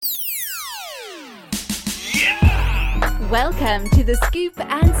Welcome to the Scoop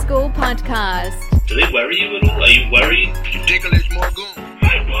and Score podcast. Do they worry you at all? Are you worried? Ridiculous Morgan.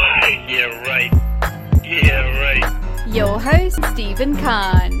 My boy! Yeah, right. Yeah, right. Your host, Stephen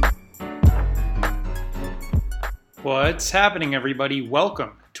Kahn. What's happening, everybody?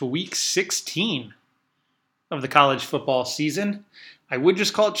 Welcome to week 16 of the college football season. I would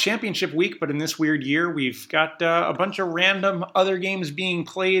just call it championship week, but in this weird year, we've got a bunch of random other games being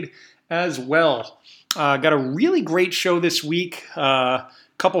played as well. Got a really great show this week.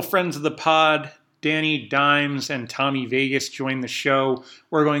 Couple friends of the pod, Danny Dimes and Tommy Vegas, joined the show.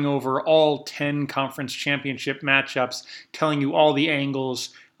 We're going over all 10 conference championship matchups, telling you all the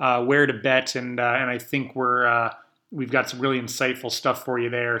angles, where to bet, and I think we've got some really insightful stuff for you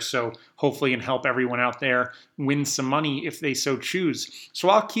there. So hopefully, and help everyone out there win some money if they so choose. So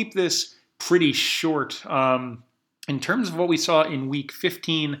I'll keep this pretty short. In terms of what we saw in week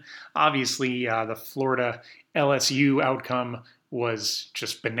 15, obviously the Florida LSU outcome was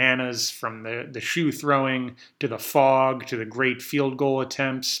just bananas, from the shoe throwing to the fog to the great field goal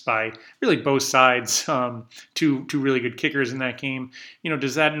attempts by really both sides. Two really good kickers in that game. You know,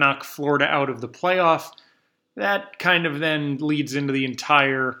 does that knock Florida out of the playoff? That kind of then leads into the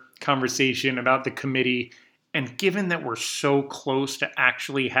entire conversation about the committee. And given that we're so close to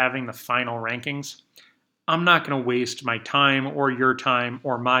actually having the final rankings, I'm not going to waste my time or your time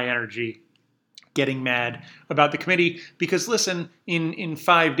or my energy getting mad about the committee, because listen, in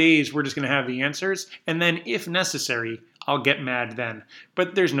 5 days, we're just going to have the answers. And then if necessary, I'll get mad then.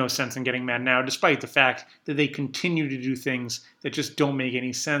 But there's no sense in getting mad now, despite the fact that they continue to do things that just don't make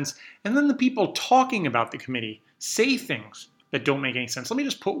any sense. And then the people talking about the committee say things that don't make any sense. Let me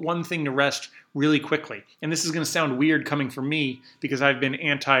just put one thing to rest really quickly. And this is going to sound weird coming from me, because I've been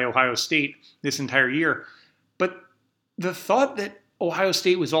anti-Ohio State this entire year. But the thought that Ohio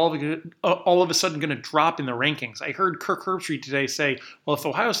State was all of a sudden going to drop in the rankings. I heard Kirk Herbstreit today say, well, if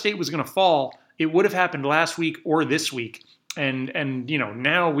Ohio State was going to fall, it would have happened last week or this week. And you know,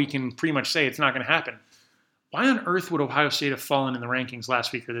 now we can pretty much say it's not going to happen. Why on earth would Ohio State have fallen in the rankings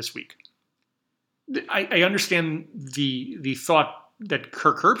last week or this week? I understand the thought that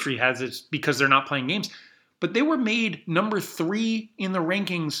Kirk Herbstreit has is because they're not playing games, but they were made number 3 in the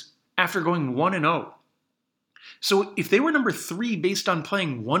rankings after going 1-0. So if they were number 3 based on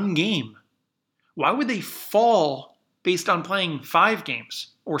playing 1 game, why would they fall based on playing 5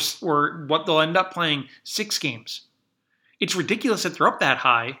 games or what they'll end up playing 6 games? It's ridiculous that they're up that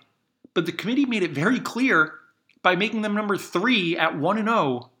high, but the committee made it very clear by making them number 3 at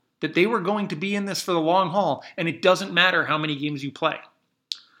 1-0 that they were going to be in this for the long haul, and it doesn't matter how many games you play.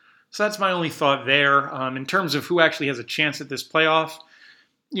 So that's my only thought there. In terms of who actually has a chance at this playoff,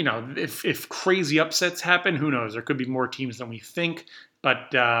 you know, if crazy upsets happen, who knows? There could be more teams than we think.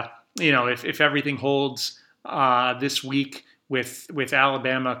 But, you know, if everything holds this week with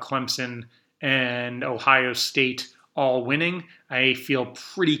Alabama, Clemson, and Ohio State all winning, I feel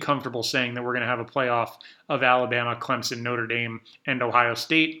pretty comfortable saying that we're going to have a playoff of Alabama, Clemson, Notre Dame, and Ohio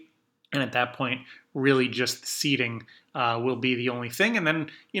State. And at that point, really just seeding will be the only thing. And then,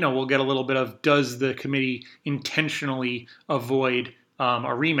 you know, we'll get a little bit of, does the committee intentionally avoid a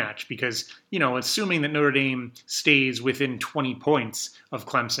rematch? Because, you know, assuming that Notre Dame stays within 20 points of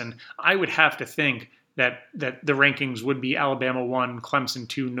Clemson, I would have to think that the rankings would be Alabama 1, Clemson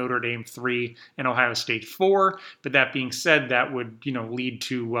 2, Notre Dame 3, and Ohio State 4. But that being said, that would, you know, lead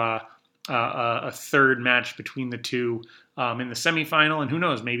to a third match between the two in the semifinal. And who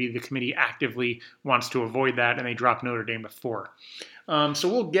knows, maybe the committee actively wants to avoid that and they drop Notre Dame at 4. So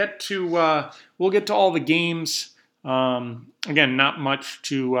we'll get to all the games. Again, not much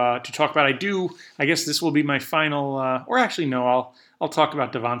to talk about. I guess this will be my final, or actually no, I'll talk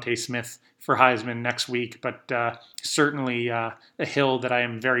about DeVonta Smith for Heisman next week, but certainly a hill that I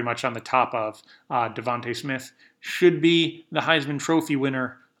am very much on the top of. DeVonta Smith should be the Heisman Trophy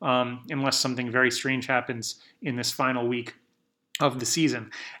winner, unless something very strange happens in this final week of the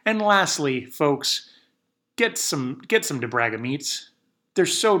season. And lastly, folks, get some DeBraga meats. They're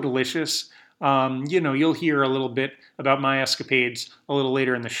so delicious. You know, you'll hear a little bit about my escapades a little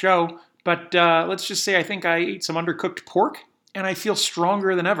later in the show, but let's just say I think I ate some undercooked pork, and I feel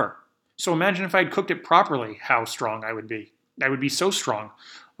stronger than ever. So imagine if I'd cooked it properly, how strong I would be. I would be so strong.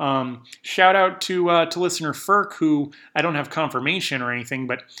 Shout out to listener Ferk, who I don't have confirmation or anything,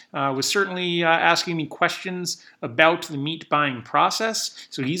 but was certainly asking me questions about the meat buying process.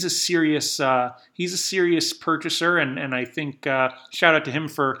 So he's a serious purchaser, and I think shout out to him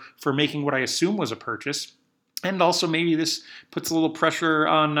for making what I assume was a purchase. And also maybe this puts a little pressure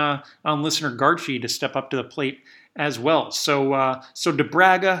on listener Garchi to step up to the plate as well. So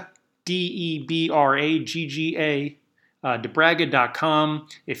DeBraga, DeBragga, Debraga.com.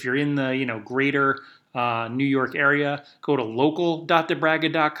 If you're in the greater New York area, go to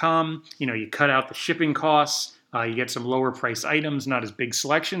local.debraga.com. You cut out the shipping costs. You get some lower price items, not as big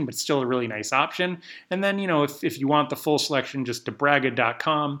selection, but still a really nice option. And then, if you want the full selection, just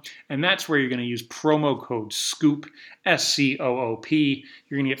Debraga.com. And that's where you're going to use promo code SCOOP, SCOOP.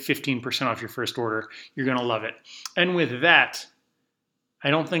 You're going to get 15% off your first order. You're going to love it. And with that, I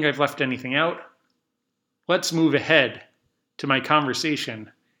don't think I've left anything out. Let's move ahead to my conversation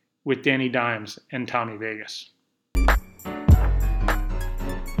with Danny Dimes and Tommy Vegas.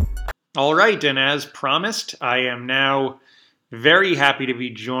 All right, and as promised, I am now very happy to be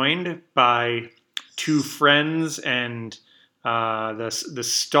joined by two friends and the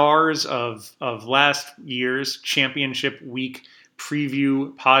stars of last year's Championship Week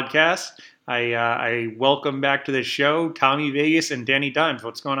preview podcast. I welcome back to the show Tommy Vegas and Danny Dimes.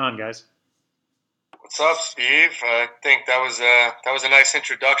 What's going on, guys? What's up, Steve? I think that was a nice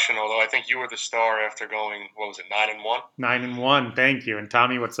introduction. Although I think you were the star after going, 9-1? 9-1. Thank you. And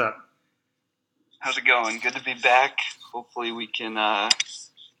Tommy, what's up? How's it going? Good to be back. Hopefully we can add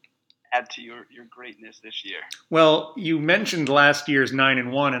to your greatness this year. Well, you mentioned last year's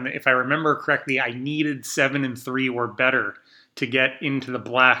 9-1, and if I remember correctly, I needed 7-3 or better to get into the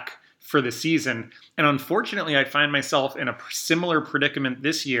black for the season. And unfortunately, I find myself in a similar predicament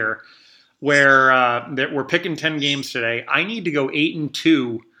this year, where that we're picking 10 games today. I need to go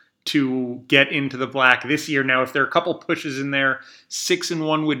 8-2 to get into the black this year. Now, if there are a couple pushes in there,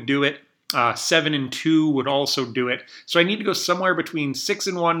 6-1 would do it. 7-2 would also do it. So I need to go somewhere between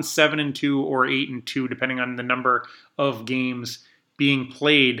 6-1, 7-2, or 8-2, depending on the number of games being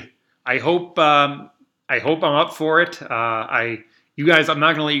played. I hope I'm up for it. I'm not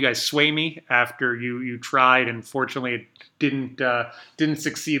going to let you guys sway me after you tried, and fortunately it didn't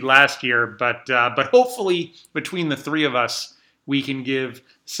succeed last year. But hopefully between the three of us, we can give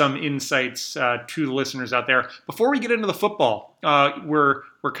some insights to the listeners out there. Before we get into the football, we're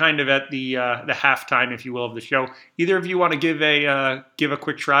kind of at the halftime, if you will, of the show. Either of you want to give a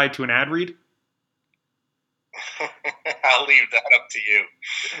quick try to an ad read? I'll leave that up to you.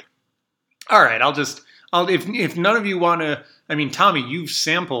 All right, if none of you want to. I mean, Tommy, you've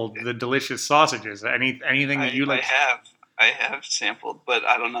sampled the delicious sausages. Anything that you like? I have sampled, but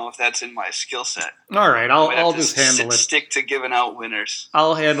I don't know if that's in my skill set. All right, I'll just handle it. Stick to giving out winners.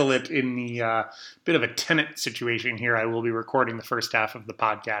 I'll handle it in the bit of a tenant situation here. I will be recording the first half of the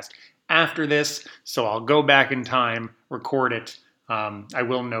podcast after this, so I'll go back in time, record it. I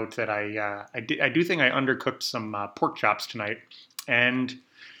will note that I do think I undercooked some pork chops tonight, and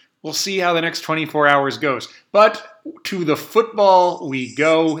we'll see how the next 24 hours goes. But to the football we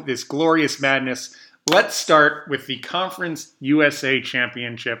go, this glorious madness. Let's start with the Conference USA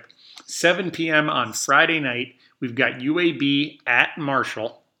Championship. 7 p.m. on Friday night. We've got UAB at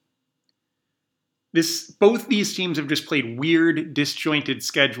Marshall. Both these teams have just played weird, disjointed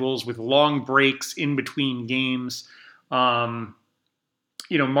schedules with long breaks in between games.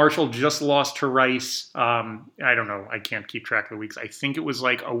 Marshall just lost to Rice. I don't know. I can't keep track of the weeks. I think it was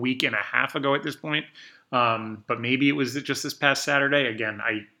like a week and a half ago at this point. But maybe it was just this past Saturday. Again,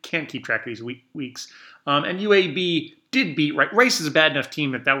 I can't keep track of these weeks. And UAB did beat Rice. Rice is a bad enough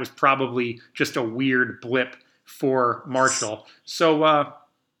team that was probably just a weird blip for Marshall. So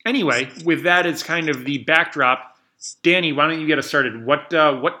anyway, with that as kind of the backdrop, Danny, why don't you get us started?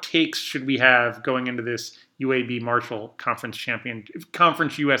 What takes should we have going into this UAB Marshall Conference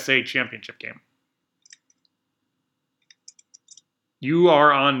USA Championship game? You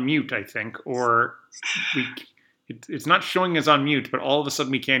are on mute, I think, or it's not showing as on mute, but all of a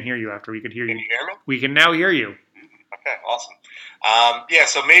sudden we can't hear you after we could hear you. Can you hear me? We can now hear you. Okay, awesome.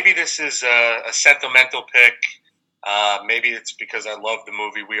 So maybe this is a sentimental pick. Maybe it's because I love the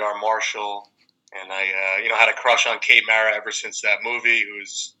movie We Are Marshall, and I had a crush on Kate Mara ever since that movie,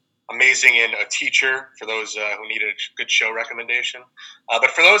 who's amazing in A Teacher, for those who need a good show recommendation.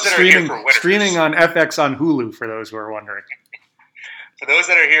 But for those that are here for winners. Streaming on FX on Hulu, for those who are wondering. For those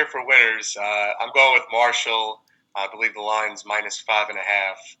that are here for winners, I'm going with Marshall. I believe the line's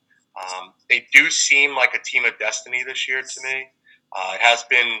 -5.5. They do seem like a team of destiny this year to me. It has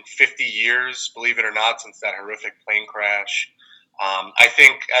been 50 years, believe it or not, since that horrific plane crash. I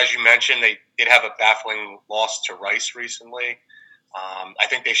think, as you mentioned, they did have a baffling loss to Rice recently. I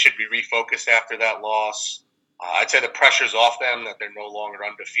think they should be refocused after that loss. I'd say the pressure's off them, that they're no longer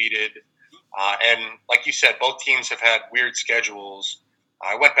undefeated. And like you said, both teams have had weird schedules.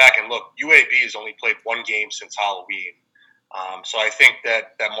 I went back and looked. UAB has only played one game since Halloween. So I think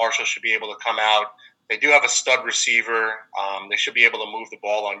that Marshall should be able to come out. They do have a stud receiver. They should be able to move the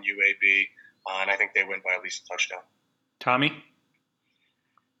ball on UAB. And I think they win by at least a touchdown. Tommy?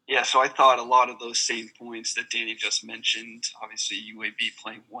 Yeah, so I thought a lot of those same points that Danny just mentioned. Obviously, UAB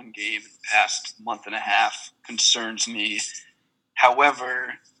playing one game in the past month and a half concerns me.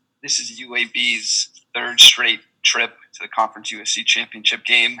 However, this is UAB's third straight trip to the Conference USC Championship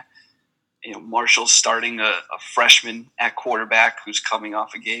game. Marshall's starting a freshman at quarterback who's coming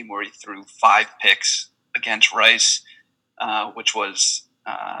off a game where he threw 5 picks against Rice, which was,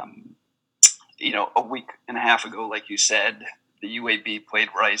 a week and a half ago, like you said. The UAB played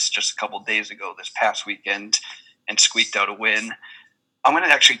Rice just a couple days ago this past weekend and squeaked out a win. I'm going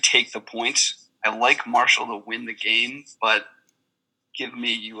to actually take the points. I like Marshall to win the game, but give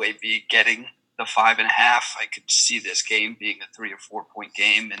me UAB getting the 5.5. I could see this game being a 3 or 4 point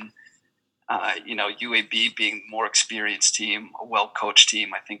game. And, UAB being a more experienced team, a well-coached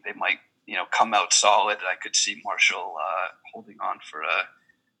team, I think they might, come out solid. I could see Marshall holding on for a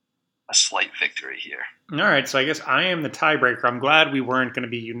slight victory here. All right, so I guess I am the tiebreaker. I'm glad we weren't going to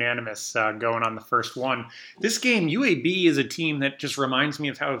be unanimous going on the first one. This game, UAB is a team that just reminds me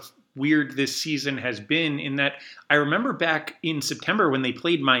of how weird this season has been, in that I remember back in September when they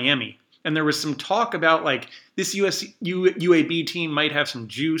played Miami, and there was some talk about like this UAB team might have some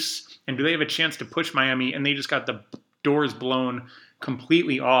juice, and do they have a chance to push Miami, and they just got the doors blown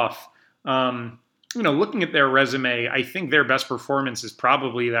completely off. Looking at their resume, I think their best performance is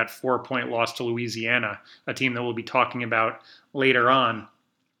probably that 4-point loss to Louisiana, a team that we'll be talking about later on.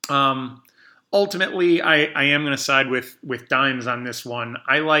 Ultimately, I am going to side with Dimes on this one.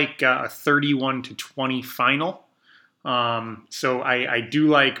 I like a 31-20 final. So I do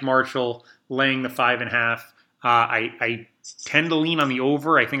like Marshall laying the 5.5. I tend to lean on the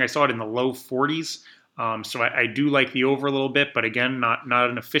over. I think I saw it in the low 40s. So I do like the over a little bit, but again, not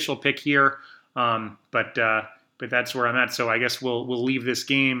an official pick here. But that's where I'm at. So I guess we'll leave this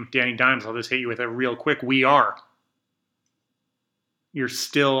game. Danny Dimes, I'll just hit you with a real quick. We are. You're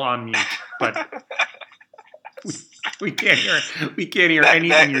still on mute, but we can't hear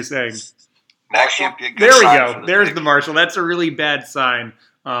anything you're saying. Marshall, there we go. There's the Marshall. That's a really bad sign.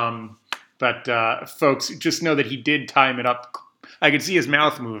 But folks, just know that he did time it up. I could see his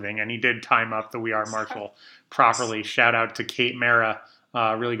mouth moving, and he did time up the We Are Marshall properly. Shout out to Kate Mara,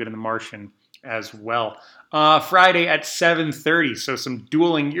 really good in The Martian as well. Friday at 7:30, so some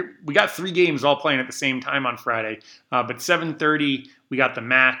dueling. We got 3 games all playing at the same time on Friday. But 7:30, we got the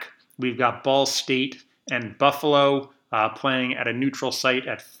MAC. We've got Ball State and Buffalo playing at a neutral site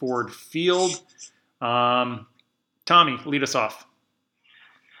at Ford Field. Tommy, lead us off.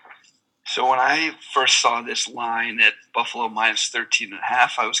 So when I first saw this line at Buffalo minus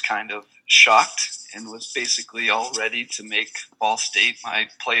 13.5, I was kind of shocked and was basically all ready to make Ball State my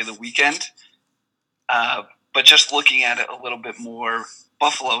play of the weekend. But just looking at it a little bit more,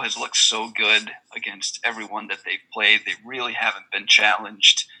 Buffalo has looked so good against everyone that they've played. They really haven't been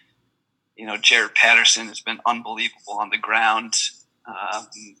challenged. Jared Patterson has been unbelievable on the ground. I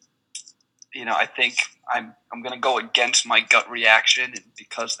think I'm going to go against my gut reaction, and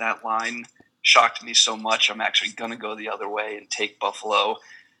because that line shocked me so much, I'm actually going to go the other way and take Buffalo.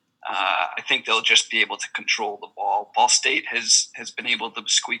 I think they'll just be able to control the ball. Ball State has been able to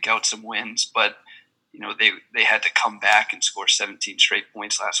squeak out some wins, but they had to come back and score 17 straight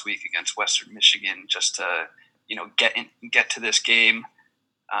points last week against Western Michigan just to get to this game.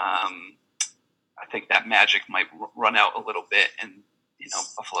 I think that magic might run out a little bit, and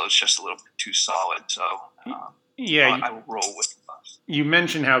Buffalo's just a little bit too solid. So I will roll with us. You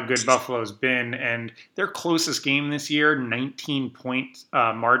mentioned how good Buffalo's been, and their closest game this year, 19-point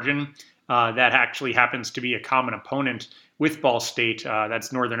margin. That actually happens to be a common opponent with Ball State.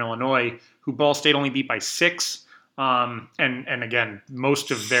 That's Northern Illinois, who Ball State only beat by 6. And again,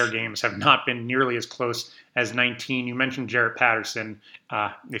 most of their games have not been nearly as close as 19. You mentioned Jarrett Patterson.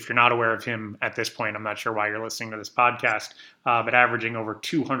 If you're not aware of him at this point, I'm not sure why you're listening to this podcast, but averaging over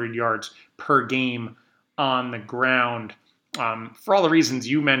 200 yards per game on the ground. For all the reasons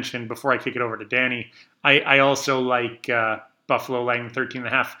you mentioned before I kick it over to Danny, I also like Buffalo laying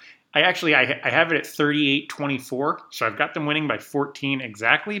 13.5. I have it at 38-24, so I've got them winning by 14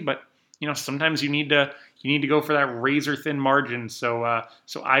 exactly, but sometimes you need to go for that razor thin margin. So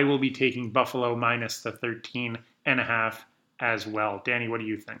I will be taking Buffalo minus the 13.5 as well. Danny, what do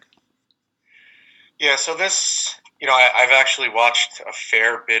you think? Yeah, so this, I've actually watched a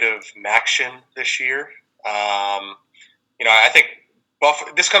fair bit of MACtion this year. I think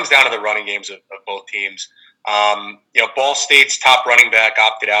this comes down to the running games of both teams. Ball State's top running back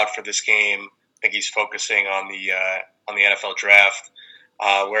opted out for this game. I think he's focusing on the NFL draft.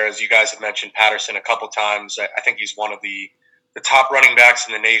 Whereas you guys have mentioned Patterson a couple times. I think he's one of the top running backs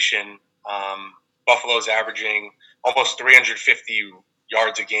in the nation. Buffalo's averaging almost 350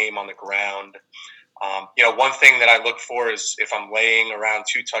 yards a game on the ground. One thing that I look for is if I'm laying around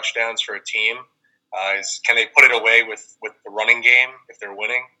 2 touchdowns for a team, is can they put it away with the running game if they're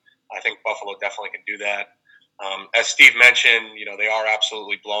winning? I think Buffalo definitely can do that. As Steve mentioned, they are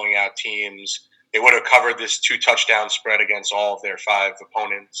absolutely blowing out teams. They would have covered this 2 touchdown spread against all of their 5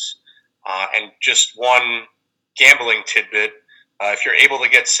 opponents. And just one gambling tidbit, if you're able to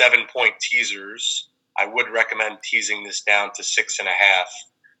get 7-point teasers, I would recommend teasing this down to 6.5.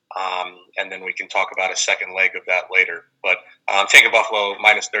 And then we can talk about a second leg of that later. But I'm taking Buffalo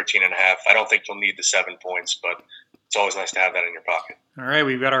minus 13.5. I don't think you'll need the 7 points, but it's always nice to have that in your pocket. All right,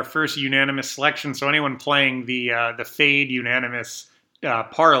 we've got our first unanimous selection. So anyone playing the fade unanimous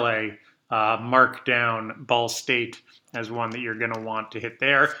parlay, mark down Ball State as one that you're going to want to hit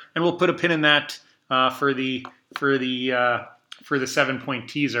there, and we'll put a pin in that for the 7-point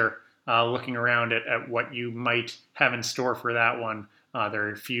teaser. Looking around at what you might have in store for that one. There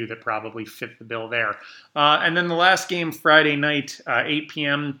are a few that probably fit the bill there. And then the last game Friday night, 8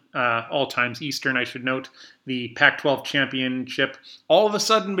 p.m., all times Eastern, I should note, the Pac-12 championship, all of a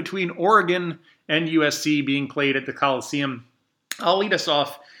sudden between Oregon and USC being played at the Coliseum. I'll lead us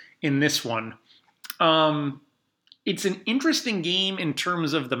off in this one. It's an interesting game in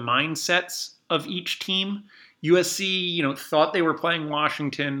terms of the mindsets of each team. USC, thought they were playing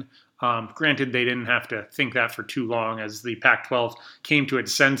Washington. Granted, they didn't have to think that for too long as the Pac-12 came to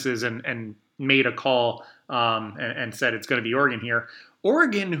its senses and made a call and said it's going to be Oregon here.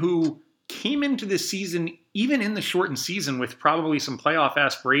 Oregon, who came into this season, even in the shortened season, with probably some playoff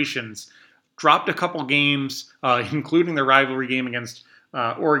aspirations, dropped a couple games, including the rivalry game against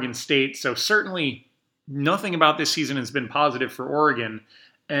Oregon State. So certainly nothing about this season has been positive for Oregon.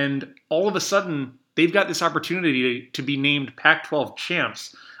 And all of a sudden, they've got this opportunity to be named Pac-12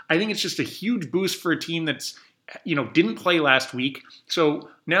 champs. I think it's just a huge boost for a team that's, didn't play last week. So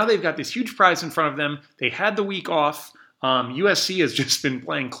now they've got this huge prize in front of them. They had the week off. USC has just been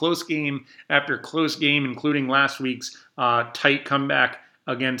playing close game after close game, including last week's tight comeback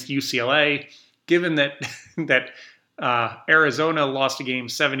against UCLA. Given that Arizona lost a game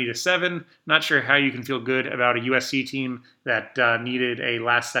 70-7, not sure how you can feel good about a USC team that needed a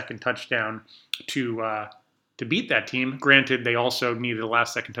last-second touchdown to beat that team. Granted, they also needed a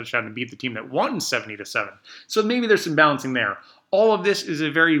last-second touchdown to beat the team that won 70-7. So maybe there's some balancing there. All of this is a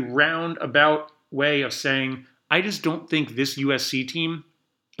very roundabout way of saying, I just don't think this USC team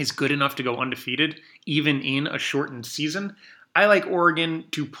is good enough to go undefeated, even in a shortened season. I like Oregon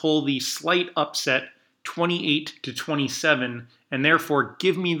to pull the slight upset 28-27, and therefore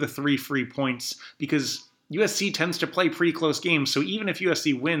give me the 3 free points, because USC tends to play pretty close games, so even if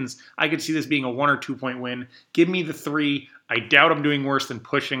USC wins, I could see this being a 1 or 2 point win. Give me the 3. I doubt I'm doing worse than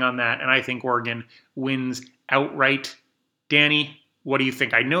pushing on that, and I think Oregon wins outright. Danny, what do you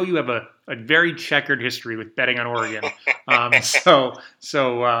think? I know you have a very checkered history with betting on Oregon. So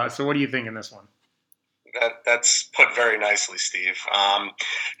what do you think in this one? That's put very nicely, Steve. I'm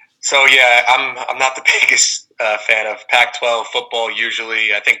not the biggest fan of Pac-12 football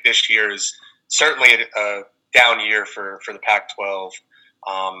usually. I think this year is certainly a down year for the Pac-12.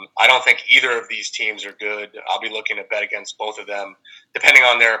 I don't think either of these teams are good. I'll be looking to bet against both of them, depending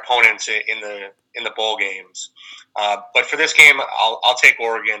on their opponents in the bowl games. But for this game, I'll take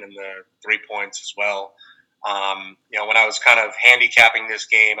Oregon and the 3 points as well. When I was kind of handicapping this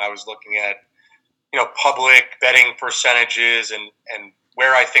game, I was looking at public betting percentages and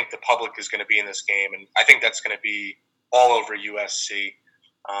where I think the public is going to be in this game, and I think that's going to be all over USC.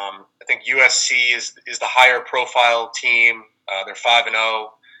 I think USC is the higher profile team. They're 5-0,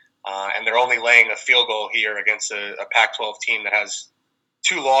 and they're only laying a field goal here against a Pac-12 team that has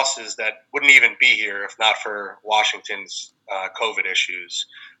 2 losses that wouldn't even be here if not for Washington's COVID issues.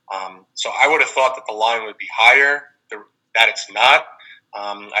 So I would have thought that the line would be higher. That it's not.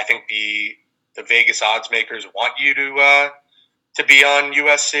 I think the Vegas odds makers want you to be on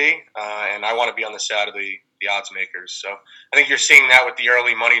USC, and I want to be on the side of the odds makers. So I think you're seeing that with the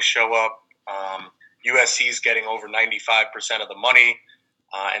early money show up. USC is getting over 95% of the money,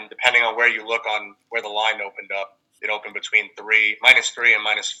 and depending on where you look on where the line opened up, it opened between -3 and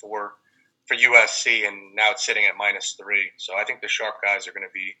 -4 for USC, and now it's sitting at -3. So I think the sharp guys are going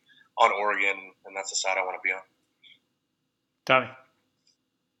to be on Oregon, and that's the side I want to be on. Tommy.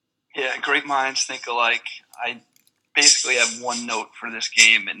 Yeah, great minds think alike. I basically have one note for this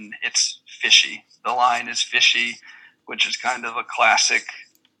game, and it's fishy. The line is fishy, which is kind of a classic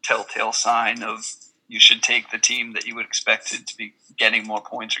telltale sign of you should take the team that you would expect to be getting more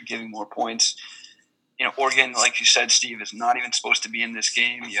points or giving more points. Oregon, like you said, Steve, is not even supposed to be in this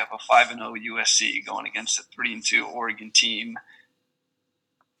game. You have a 5-0 USC going against a 3-2 Oregon team.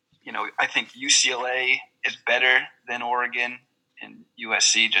 I think UCLA is better than Oregon, and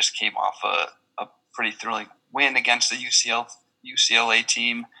USC just came off a pretty thrilling win against the UCLA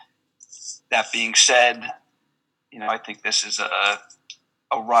team. That being said, I think this is a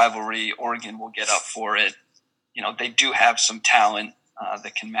rivalry. Oregon will get up for it. They do have some talent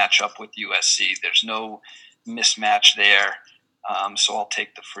that can match up with USC. There's no mismatch there. So I'll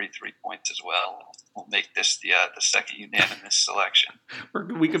take the free 3 points as well. We'll make this the second unanimous selection.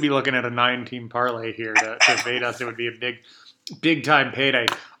 We could be looking at a 9-team parlay here to bait us. It would be a big time payday.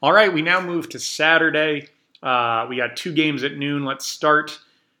 All right, we now move to Saturday. We got 2 games at noon. Let's start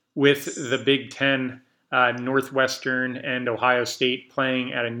with the Big Ten. Northwestern and Ohio State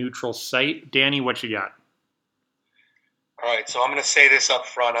playing at a neutral site. Danny, what you got? All right, so I'm going to say this up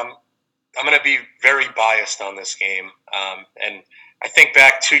front. I'm going to be very biased on this game. And I think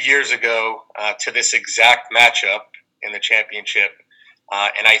back 2 years ago to this exact matchup in the championship.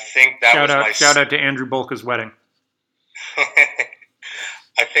 And I think that shout out to Andrew Bolka's wedding.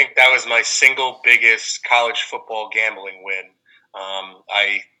 I think that was my single biggest college football gambling win.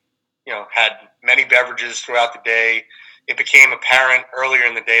 I had many beverages throughout the day. It became apparent earlier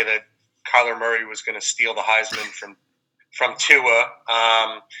in the day that Kyler Murray was going to steal the Heisman from Tua.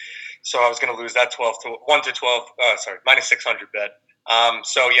 So I was going to lose that minus 600 bet.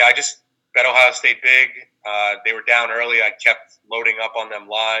 I just bet Ohio State big. They were down early. I kept loading up on them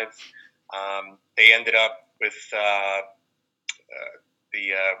live. They ended up with the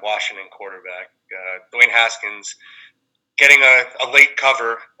Washington quarterback, Dwayne Haskins, getting a late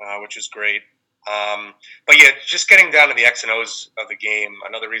cover, which is great. Just getting down to the X and O's of the game,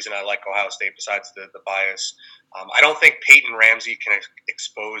 another reason I like Ohio State besides the bias. I don't think Peyton Ramsey can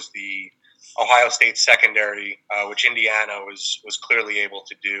expose the Ohio State secondary, which Indiana was clearly able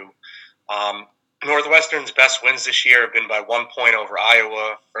to do. Northwestern's best wins this year have been by 1 point over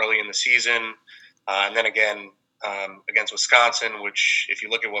Iowa early in the season, and then again against Wisconsin, which, if you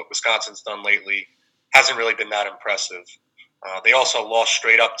look at what Wisconsin's done lately, hasn't really been that impressive. They also lost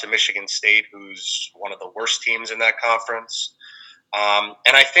straight up to Michigan State, who's one of the worst teams in that conference.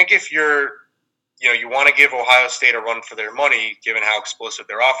 And I think if you want to give Ohio State a run for their money, given how explosive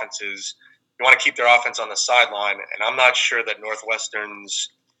their offense is, you want to keep their offense on the sideline. And I'm not sure that Northwestern's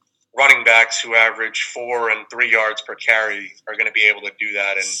running backs, who average 4 and 3 yards per carry, are going to be able to do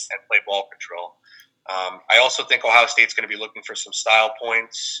that and play ball control. I also think Ohio State's going to be looking for some style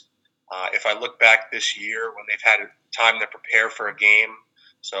points. If I look back this year when they've had time to prepare for a game,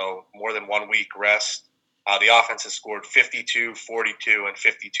 so more than 1 week rest, the offense has scored 52, 42, and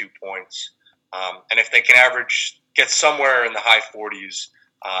 52 points. And if they can get somewhere in the high 40s,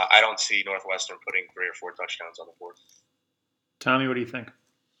 I don't see Northwestern putting 3 or 4 touchdowns on the board. Tommy, what do you think?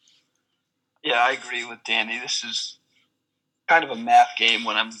 Yeah, I agree with Danny. This is kind of a math game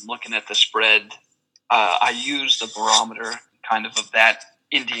when I'm looking at the spread. I use the barometer kind of that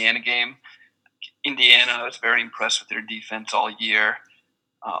Indiana game. Indiana, I was very impressed with their defense all year.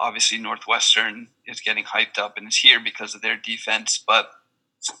 Obviously, Northwestern is getting hyped up and is here because of their defense, but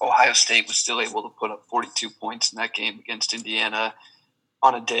Ohio State was still able to put up 42 points in that game against Indiana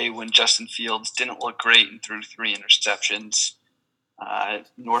on a day when Justin Fields didn't look great and threw 3 interceptions.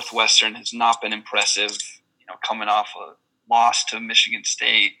 Northwestern has not been impressive, coming off a loss to Michigan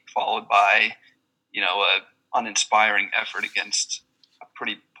State, followed by, a uninspiring effort against a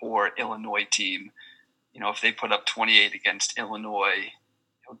pretty poor Illinois team. If they put up 28 against Illinois,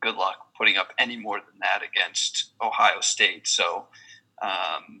 good luck putting up any more than that against Ohio State. So,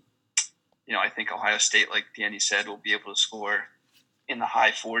 I think Ohio State, like Danny said, will be able to score in the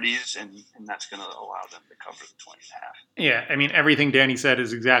high 40s, and that's going to allow them to cover the 20.5. Yeah, I mean, everything Danny said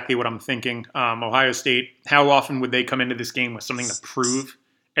is exactly what I'm thinking. Ohio State, how often would they come into this game with something to prove?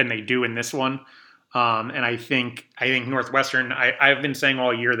 And they do in this one. And I think Northwestern, I've been saying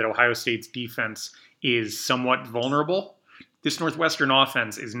all year that Ohio State's defense is somewhat vulnerable. This Northwestern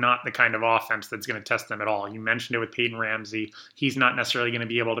offense is not the kind of offense that's going to test them at all. You mentioned it with Peyton Ramsey. He's not necessarily going to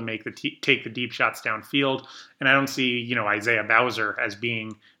be able to take the deep shots downfield. And I don't see, Isaiah Bowser as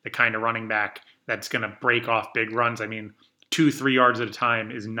being the kind of running back that's going to break off big runs. I mean, 2-3 yards at a time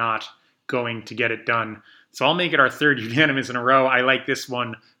is not going to get it done. So I'll make it our third unanimous in a row. I like this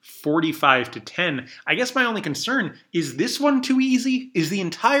one 45-10. I guess my only concern is this one too easy? Is the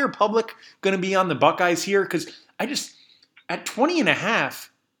entire public going to be on the Buckeyes here? Because at 20.5,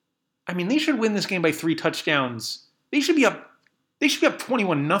 I mean, they should win this game by 3 touchdowns. They should be up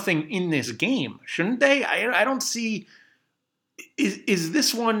 21-0 in this game, shouldn't they? I don't see. Is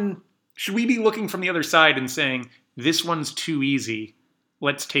this one? should we be looking from the other side and saying, this one's too easy,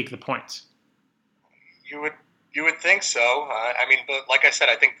 let's take the points? You would think so. But like I said,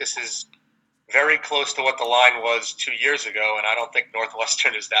 I think this is very close to what the line was 2 years ago, and I don't think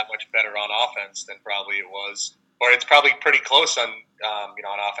Northwestern is that much better on offense than probably it was, or it's probably pretty close on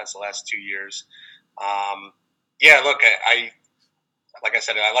on offense the last 2 years. Look, like I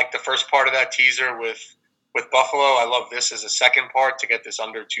said, I like the first part of that teaser with Buffalo. I love this as a second part to get this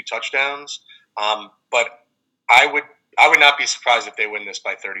under 2 touchdowns. But I would not be surprised if they win this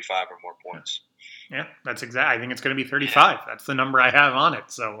by 35 or more points. Yeah, that's exact. I think it's going to be 35. That's the number I have on it.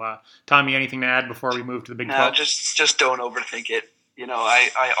 So, Tommy, anything to add before we move to the Big 12? No, just don't overthink it.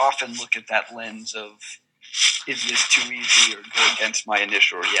 I often look at that lens of, is this too easy, or go against my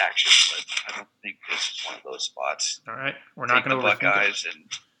initial reaction? But I don't think this is one of those spots. All right, we're not going to overthink Buckeyes it.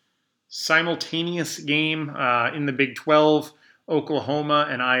 Simultaneous game in the Big 12, Oklahoma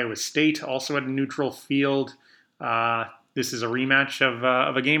and Iowa State, also at a neutral field. This is a rematch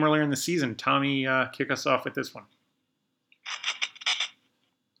of a game earlier in the season. Tommy, kick us off with this one.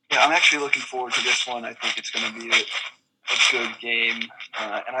 Yeah, I'm actually looking forward to this one. I think it's going to be a good game.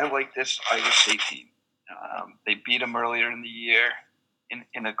 And I like this Iowa State team. They beat them earlier in the year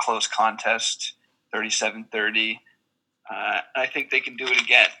in a close contest, 37-30. I think they can do it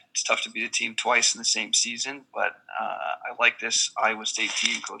again. It's tough to beat a team twice in the same season, but I like this Iowa State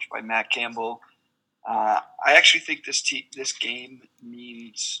team coached by Matt Campbell. I actually think this game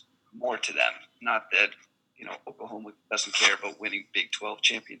means more to them. Not that Oklahoma doesn't care about winning Big 12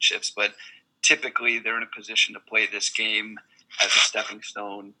 championships, but typically they're in a position to play this game as a stepping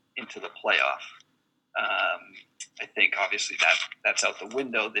stone into the playoff. I think obviously that's out the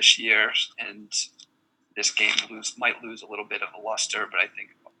window this year, and this game might lose a little bit of a luster, but I think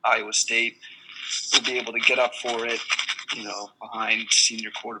Iowa State will be able to get up for it, behind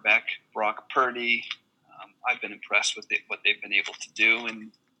senior quarterback Brock Purdy. I've been impressed with what they've been able to do,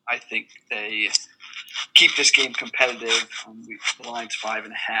 and I think they keep this game competitive. The line's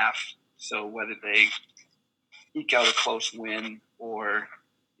 5.5, so whether they eke out a close win or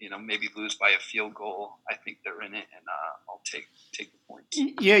maybe lose by a field goal, I think they're in it, and I'll take the points.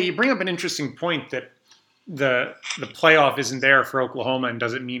 Yeah, you bring up an interesting point that the playoff isn't there for Oklahoma and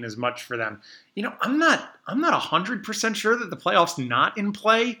doesn't mean as much for them. I'm not 100% sure that the playoff's not in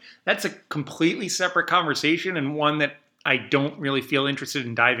play. That's a completely separate conversation, and one that I don't really feel interested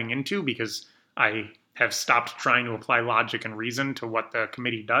in diving into because I have stopped trying to apply logic and reason to what the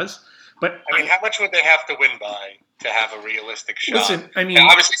committee does. But how much would they have to win by to have a realistic shot? Listen,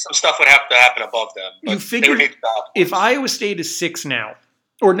 obviously some stuff would have to happen above them. You figure if Iowa State is 6 now,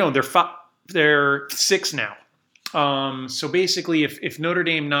 or no, they're 6 now. So basically, if Notre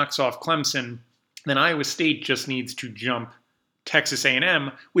Dame knocks off Clemson, then Iowa State just needs to jump Texas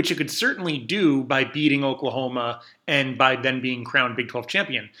A&M, which it could certainly do by beating Oklahoma and by then being crowned Big 12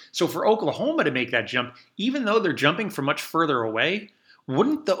 champion. So for Oklahoma to make that jump, even though they're jumping from much further away,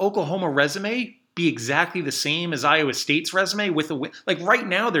 wouldn't the Oklahoma resume be exactly the same as Iowa State's resume with a win? Like right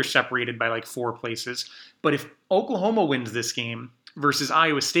now, they're separated by 4 places. But if Oklahoma wins this game versus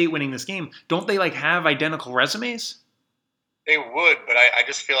Iowa State winning this game, don't they have identical resumes? They would, but I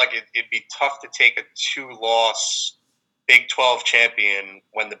just feel like it'd be tough to take a 2-loss Big 12 champion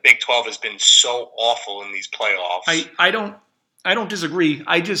when the Big 12 has been so awful in these playoffs. I don't disagree.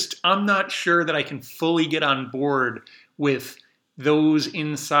 I'm not sure that I can fully get on board with those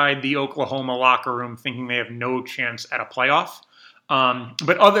inside the Oklahoma locker room thinking they have no chance at a playoff.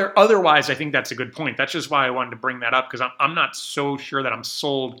 But otherwise, I think that's a good point. That's just why I wanted to bring that up, because I'm not so sure that I'm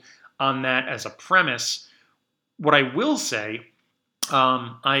sold on that as a premise. What I will say,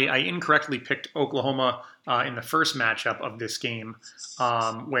 I incorrectly picked Oklahoma in the first matchup of this game,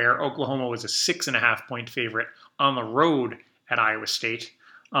 where Oklahoma was a 6.5 point favorite on the road at Iowa State.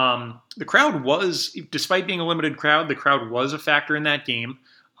 The crowd was, despite being a limited crowd, the crowd was a factor in that game.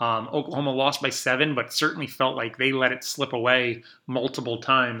 Oklahoma lost by 7, but certainly felt like they let it slip away multiple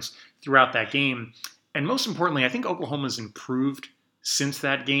times throughout that game. And most importantly, I think Oklahoma's improved since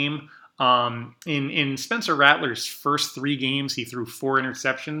that game. In Spencer Rattler's first 3 games, he threw 4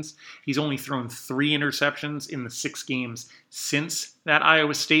 interceptions. He's only thrown 3 interceptions in the 6 games since that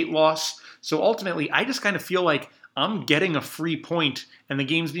Iowa State loss. So ultimately, I just kind of feel like I'm getting a free point and the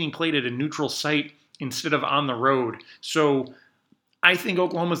game's being played at a neutral site instead of on the road. So I think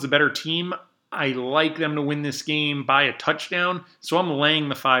Oklahoma's the better team. I like them to win this game by a touchdown. So I'm laying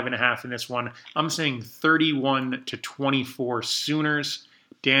the 5.5 in this one. I'm saying 31-24 Sooners.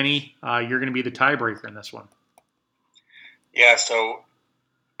 Danny, you're going to be the tiebreaker in this one. Yeah, so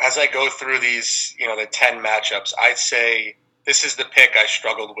as I go through these, the 10 matchups, I'd say this is the pick I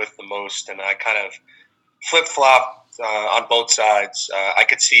struggled with the most, and I kind of flip-flopped on both sides. I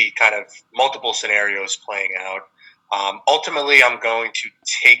could see kind of multiple scenarios playing out. Ultimately, I'm going to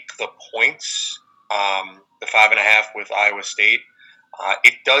take the points, the 5.5 with Iowa State.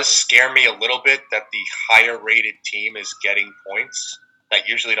 It does scare me a little bit that the higher-rated team is getting points. That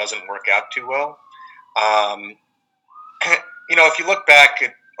usually doesn't work out too well. If you look back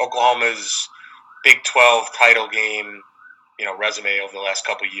at Oklahoma's Big 12 title game, resume over the last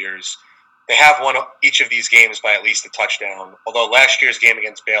couple of years, they have won each of these games by at least a touchdown. Although last year's game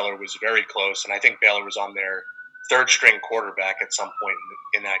against Baylor was very close, and I think Baylor was on their third-string quarterback at some point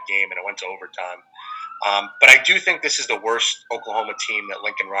in that game, and it went to overtime. But I do think this is the worst Oklahoma team that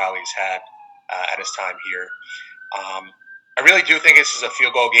Lincoln Riley's had at his time here. I really do think this is a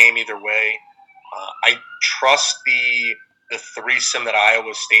field goal game either way. I trust the threesome that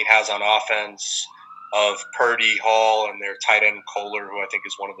Iowa State has on offense of Purdy, Hall, and their tight end Kohler, who I think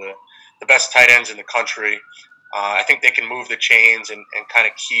is one of the best tight ends in the country. I think they can move the chains and kind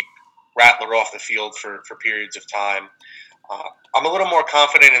of keep Rattler off the field for periods of time. I'm a little more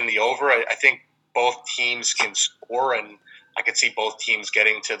confident in the over. I think both teams can score, and I could see both teams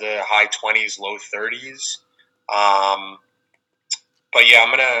getting to the high 20s, low 30s. But yeah,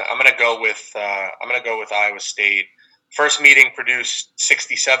 I'm gonna go with Iowa State. First meeting produced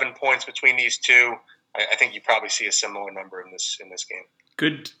 67 points between these two. I think you probably see a similar number in this game.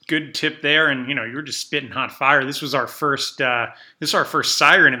 Good tip there, and you were just spitting hot fire. This was our first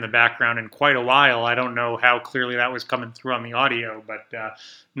siren in the background in quite a while. I don't know how clearly that was coming through on the audio, but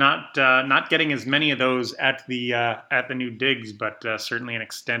not getting as many of those at the new digs, but certainly an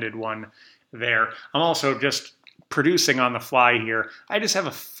extended one there. I'm also just producing on the fly here. I just have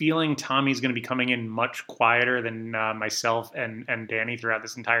a feeling Tommy's going to be coming in much quieter than myself and Danny throughout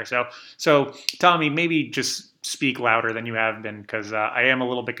this entire show. So, Tommy, maybe just speak louder than you have been, because I am a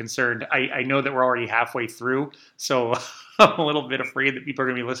little bit concerned. I know that we're already halfway through, so I'm a little bit afraid that people are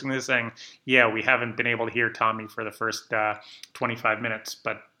going to be listening to this saying, yeah, we haven't been able to hear Tommy for the first 25 minutes.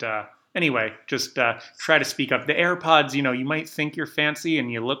 But anyway, just try to speak up. The AirPods, you might think you're fancy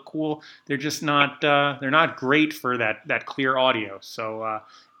and you look cool. They're just not. They're not great for that clear audio. So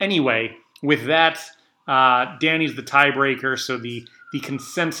anyway, with that, Danny's the tiebreaker. So the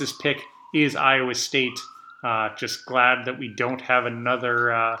consensus pick is Iowa State. Just glad that we don't have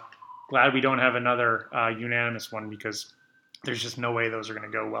another. Glad we don't have another unanimous one, because there's just no way those are going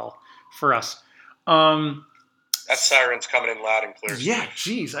to go well for us. That siren's coming in loud and clear. Yeah,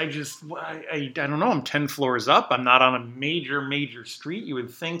 geez, I don't know. I'm 10 floors up. I'm not on a major street. You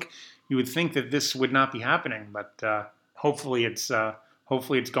would think that this would not be happening, but hopefully it's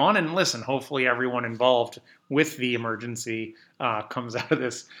gone. And listen, hopefully everyone involved with the emergency comes out of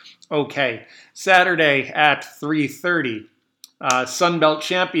this okay. Saturday at 3:30, Sun Belt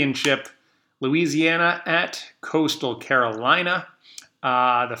Championship, Louisiana at Coastal Carolina.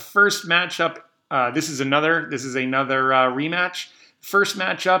 The first matchup. This is another rematch. First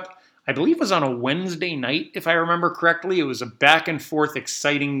matchup, I believe, was on a Wednesday night, if I remember correctly. It was a back and forth,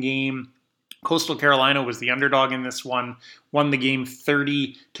 exciting game. Coastal Carolina was the underdog in this one, won the game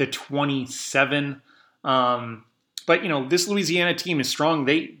 30-27. But this Louisiana team is strong.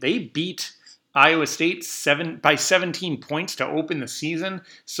 They beat Iowa State by 17 points to open the season,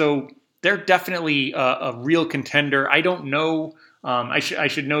 so they're definitely a real contender. I don't know. I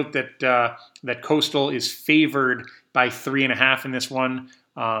should note that Coastal is favored by 3.5 in this one.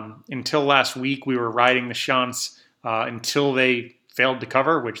 Until last week, we were riding the Chants until they failed to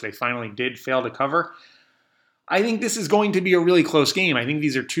cover, which they finally did fail to cover. I think this is going to be a really close game. I think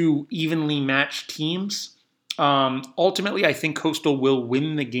these are two evenly matched teams. Ultimately, I think Coastal will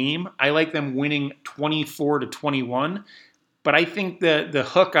win the game. I like them winning 24-21. But I think the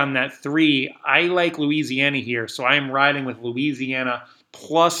hook on that 3, I like Louisiana here, so I am riding with Louisiana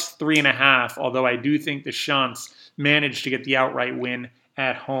plus 3.5, although I do think the Chants managed to get the outright win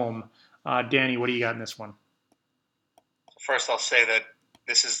at home. Danny, what do you got in this one? First, I'll say that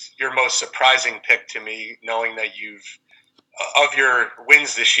this is your most surprising pick to me, knowing that of your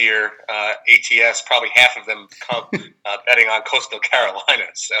wins this year, ATS, probably half of them come betting on Coastal Carolina.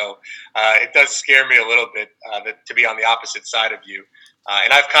 So it does scare me a little bit to be on the opposite side of you.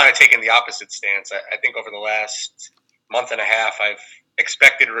 And I've kind of taken the opposite stance. I think over the last month and a half, I've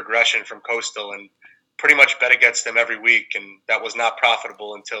expected regression from Coastal and pretty much bet against them every week. And that was not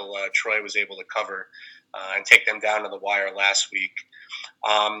profitable until Troy was able to cover and take them down to the wire last week.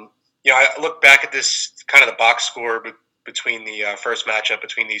 I look back at this kind of the box score between the first matchup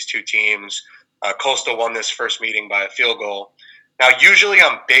between these two teams. Coastal won this first meeting by a field goal. Now, usually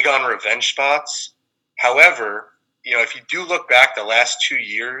I'm big on revenge spots. However, if you do look back the last 2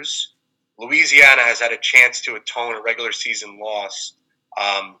 years, Louisiana has had a chance to atone a regular season loss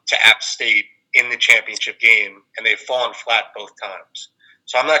to App State in the championship game, and they've fallen flat both times.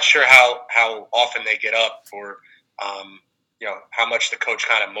 So I'm not sure how often they get up or how much the coach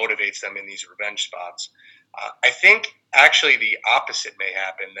kind of motivates them in these revenge spots. I think actually the opposite may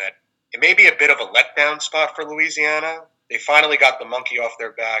happen, that it may be a bit of a letdown spot for Louisiana. They finally got the monkey off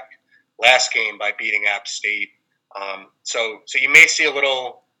their back last game by beating App State. So you may see a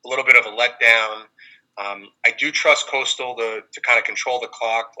little bit of a letdown. I do trust Coastal to kind of control the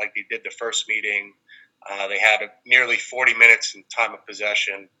clock like they did the first meeting. They had nearly 40 minutes in time of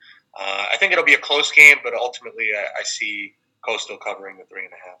possession. I think it'll be a close game, but ultimately I see Coastal covering the 3.5.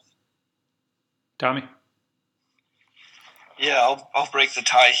 Tommy? Yeah, I'll break the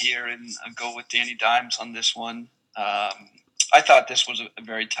tie here and go with Danny Dimes on this one. I thought this was a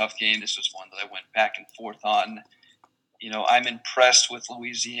very tough game. This was one that I went back and forth on. I'm impressed with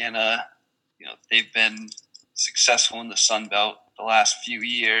Louisiana. They've been successful in the Sun Belt the last few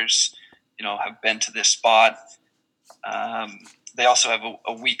years, have been to this spot. They also have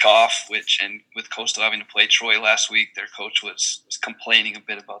a week off, and with Coastal having to play Troy last week, their coach was complaining a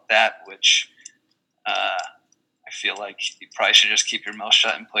bit about that, which I feel like you probably should just keep your mouth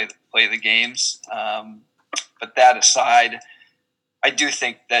shut and play the games. But that aside, I do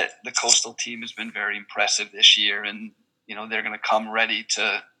think that the Coastal team has been very impressive this year, and they're going to come ready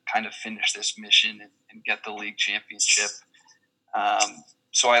to kind of finish this mission and get the league championship.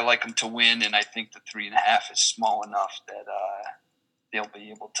 So I like them to win, and I think the 3.5 is small enough that they'll be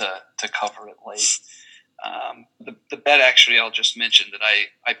able to cover it late. The bet, actually, I'll just mention that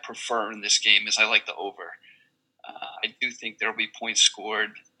I prefer in this game is I like the over. I do think there will be points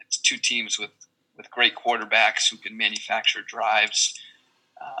scored. It's two teams with great quarterbacks who can manufacture drives.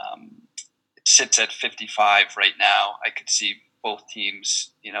 It sits at 55 right now. I could see both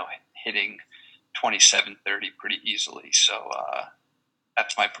teams, hitting 27-30 pretty easily. So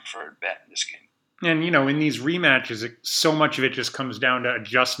that's my preferred bet in this game. And, in these rematches, so much of it just comes down to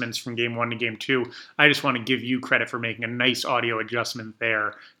adjustments from game 1 to game 2. I just want to give you credit for making a nice audio adjustment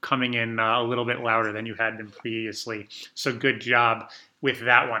there, coming in a little bit louder than you had been previously. So good job with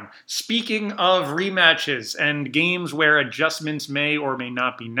that one. Speaking of rematches and games where adjustments may or may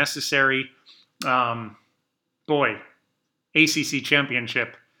not be necessary, ACC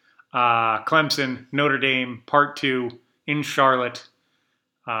Championship, Clemson, Notre Dame, Part 2 in Charlotte.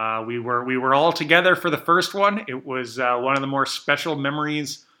 We were all together for the first one. It was one of the more special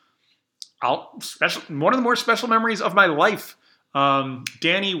memories. One of the more special memories of my life.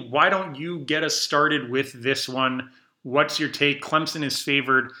 Danny, why don't you get us started with this one? What's your take? Clemson is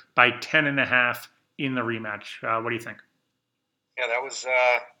favored by 10.5 in the rematch. What do you think? Yeah, that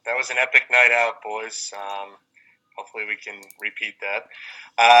was an epic night out, boys. Hopefully we can repeat that.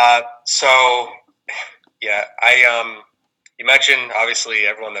 You mentioned, obviously,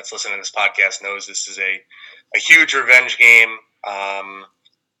 everyone that's listening to this podcast knows this is a huge revenge game.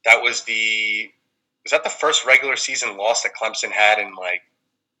 Was that the first regular season loss that Clemson had in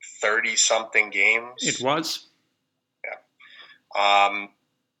 30-something games? It was. Yeah.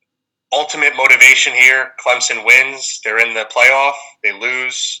 Ultimate motivation here, Clemson wins. They're in the playoff. They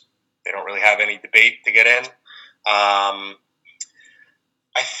lose. They don't really have any debate to get in. I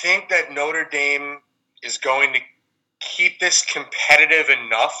think that Notre Dame is going to keep this competitive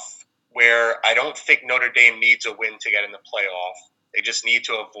enough where I don't think Notre Dame needs a win to get in the playoff. They just need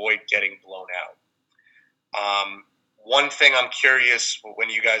to avoid getting blown out. One thing I'm curious when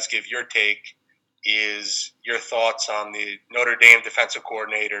you guys give your take is your thoughts on the Notre Dame defensive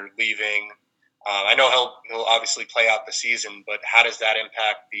coordinator leaving. I know he'll obviously play out the season, but how does that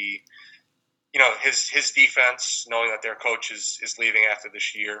impact his defense, knowing that their coach is leaving after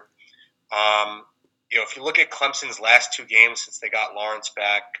this year? If you look at Clemson's last 2 games since they got Lawrence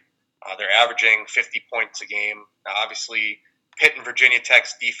back, they're averaging 50 points a game. Now, obviously, Pitt and Virginia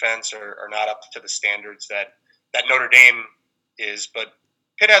Tech's defense are not up to the standards that Notre Dame is, but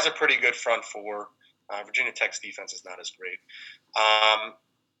Pitt has a pretty good front four. Virginia Tech's defense is not as great.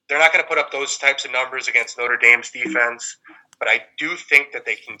 They're not going to put up those types of numbers against Notre Dame's defense, but I do think that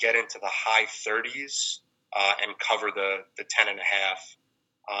they can get into the high 30s and cover the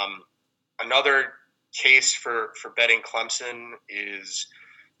 10.5. Another case for betting Clemson is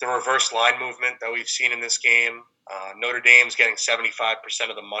the reverse line movement that we've seen in this game. Notre Dame's getting 75%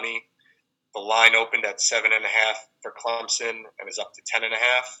 of the money. The line opened at 7.5 for Clemson and is up to 10.5.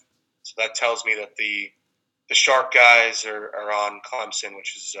 So that tells me that the sharp guys are on Clemson,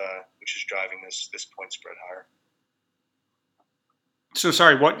 which is driving this point spread higher. So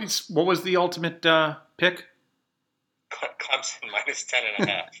sorry, what was the ultimate pick? Clemson minus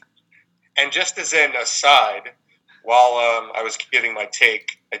 10.5. And just as an aside, while I was giving my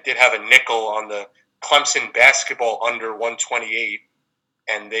take, I did have a nickel on the Clemson basketball under 128,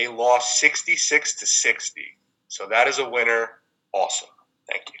 and they lost 66-60. So that is a winner. Awesome.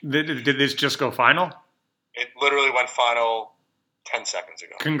 Thank you. Did this just go final? It literally went final 10 seconds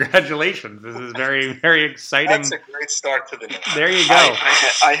ago. Congratulations. This is very, very exciting. That's a great start to the night. There you go.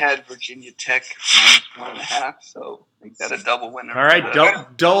 I had Virginia Tech minus 1.5, so I think that's a double winner. All right,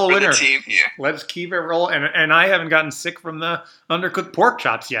 double for winner. the team here. Let's keep it rolling. And I haven't gotten sick from the undercooked pork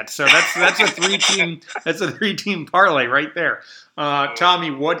chops yet. So that's a three-team parlay right there.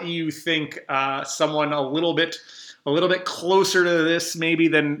 Tommy, what do you think? Someone a little bit closer to this maybe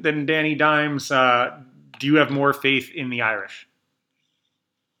than Danny Dimes. Do you have more faith in the Irish?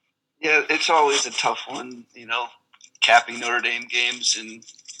 Yeah, it's always a tough one, capping Notre Dame games and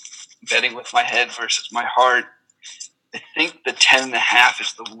betting with my head versus my heart. I think the 10.5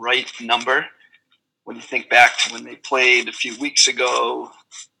 is the right number. When you think back to when they played a few weeks ago,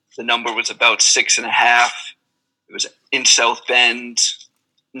 the number was about 6.5. It was in South Bend.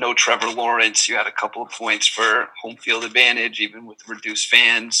 No Trevor Lawrence. You had a couple of points for home field advantage, even with reduced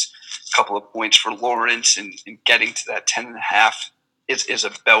fans. A couple of points for Lawrence, and getting to that 10.5 is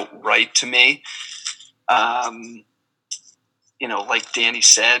about right to me. Like Danny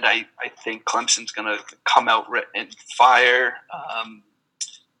said, I think Clemson's going to come out and fire.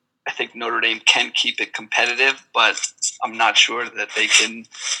 I think Notre Dame can keep it competitive, but I'm not sure that they can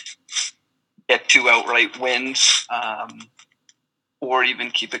get 2 outright wins or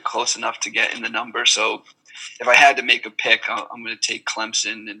even keep it close enough to get in the number. So if I had to make a pick, I'm going to take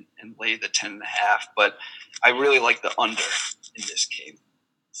Clemson and lay the 10.5. But I really like the under in this game.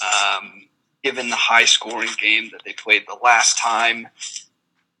 Given the high-scoring game that they played the last time,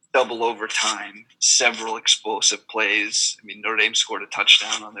 double overtime, several explosive plays. I mean, Notre Dame scored a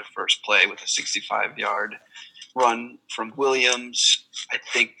touchdown on their first play with a 65-yard run from Williams. I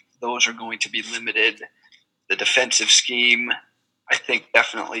think those are going to be limited. The defensive scheme, I think,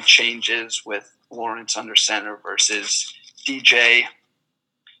 definitely changes with Lawrence under center versus DJ.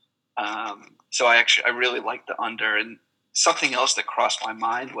 So I really like the under. And something else that crossed my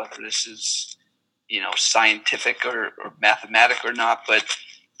mind, whether this is, scientific or mathematic or not, but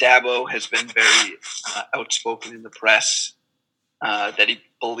Dabo has been very outspoken in the press that he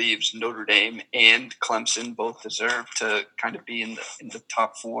believes Notre Dame and Clemson both deserve to kind of be in the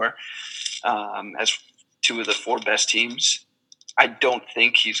top 4 as 2 of the 4 best teams. I don't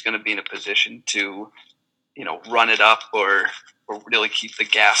think he's going to be in a position to, run it up or really keep the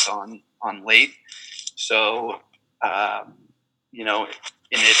gas on late. So, in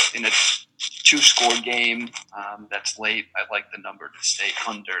a 2-score game that's late, I like the number to stay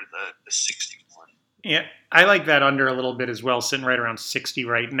under the 61. Yeah, I like that under a little bit as well, sitting right around 60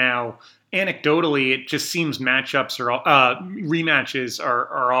 right now. Anecdotally, it just seems rematches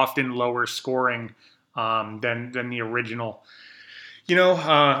are often lower scoring than the original.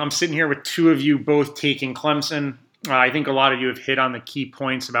 I'm sitting here with 2 of you both taking Clemson. I think a lot of you have hit on the key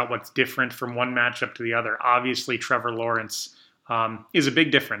points about what's different from one matchup to the other. Obviously, Trevor Lawrence is a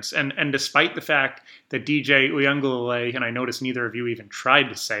big difference. And despite the fact that DJ Uiagalelei, and I noticed neither of you even tried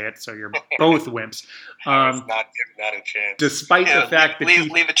to say it, so you're both wimps. I was not giving that a chance. Despite the fact that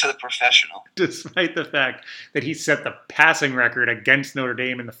leave it to the professional. Despite the fact that he set the passing record against Notre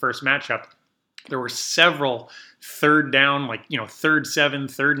Dame in the first matchup, there were several third down, third 7,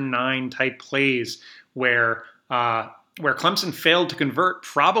 third and 9 type plays where Clemson failed to convert,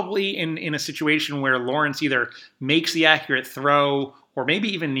 probably in a situation where Lawrence either makes the accurate throw or maybe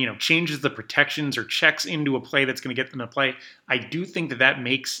even, changes the protections or checks into a play that's going to get them to play. I do think that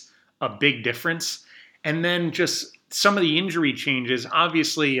makes a big difference. And then just some of the injury changes.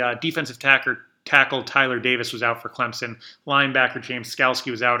 Obviously, defensive tackle Tyler Davis was out for Clemson. Linebacker James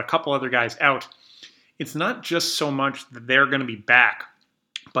Skalski was out. A couple other guys out. It's not just so much that they're going to be back,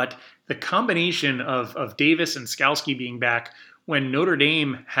 but the combination of Davis and Skalski being back when Notre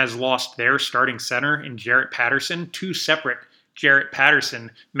Dame has lost their starting center in Jarrett Patterson, 2 separate Jarrett Patterson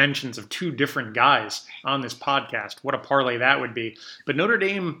mentions of 2 different guys on this podcast. What a parlay that would be. But Notre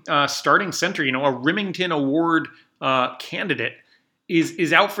Dame starting center, a Remington Award candidate,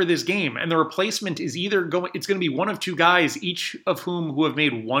 is out for this game. And the replacement is it's going to be one of 2 guys, each of who have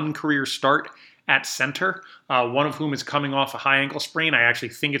made 1 career start at center, one of whom is coming off a high ankle sprain. I actually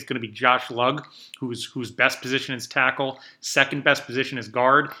think it's going to be Josh Lugg, whose best position is tackle, second best position is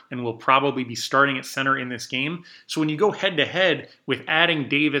guard, and will probably be starting at center in this game. So when you go head-to-head with adding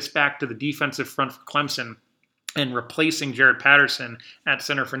Davis back to the defensive front for Clemson, and replacing Jared Patterson at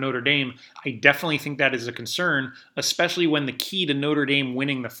center for Notre Dame, I definitely think that is a concern, especially when the key to Notre Dame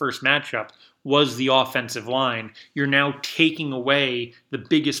winning the first matchup was the offensive line. You're now taking away the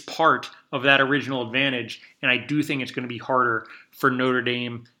biggest part of that original advantage, and I do think it's going to be harder for Notre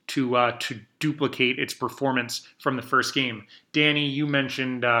Dame to duplicate its performance from the first game. Danny, you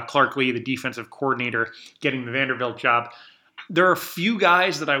mentioned Clark Lea, the defensive coordinator, getting the Vanderbilt job. There are a few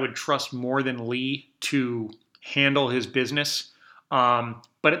guys that I would trust more than Lee to handle his business. But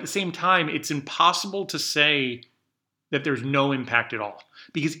at the same time, it's impossible to say that there's no impact at all.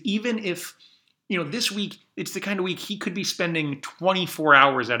 Because even if, this week, it's the kind of week he could be spending 24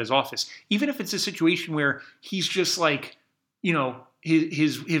 hours at his office. Even if it's a situation where he's just like,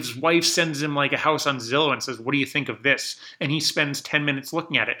 his wife sends him like a house on Zillow and says, "What do you think of this?" And he spends 10 minutes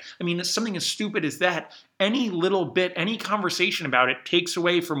looking at it. I mean, it's something as stupid as that. Any little bit, any conversation about it takes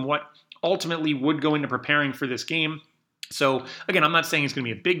away from what ultimately would go into preparing for this game. So again, I'm not saying it's going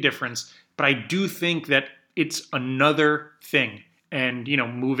to be a big difference, but I do think that it's another thing. And,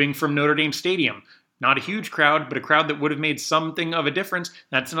 moving from Notre Dame Stadium, not a huge crowd, but a crowd that would have made something of a difference.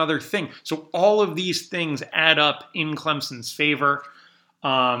 That's another thing. So all of these things add up in Clemson's favor.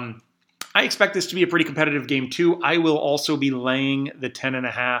 I expect this to be a pretty competitive game too. I will also be laying the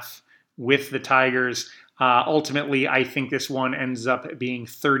 10.5 with the Tigers. Ultimately, I think this one ends up being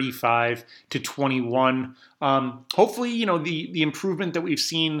 35-21. Hopefully, the improvement that we've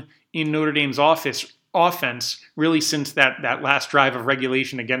seen in Notre Dame's offense really since that last drive of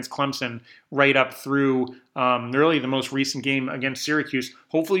regulation against Clemson right up through really the most recent game against Syracuse.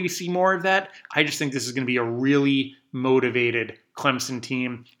 Hopefully we see more of that. I just think this is going to be a really motivated Clemson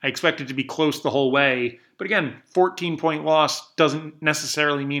team. I expect it to be close the whole way. But again, 14-point loss doesn't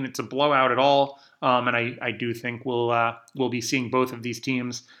necessarily mean it's a blowout at all. And I do think we'll be seeing both of these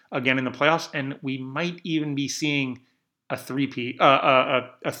teams again in the playoffs, and we might even be seeing a third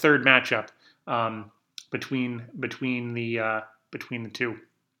matchup between the two.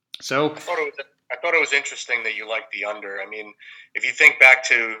 So I thought it was interesting that you liked the under. I mean, if you think back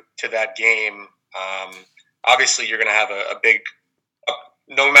to that game, obviously you're going to have a big.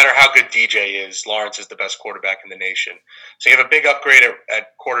 No matter how good DJ is, Lawrence is the best quarterback in the nation. So you have a big upgrade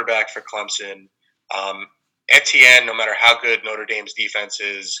at quarterback for Clemson. Etienne, no matter how good Notre Dame's defense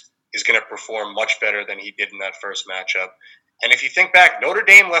is going to perform much better than he did in that first matchup. And if you think back, Notre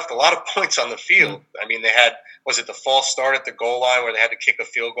Dame left a lot of points on the field. I mean, they had, was it the false start at the goal line where they had to kick a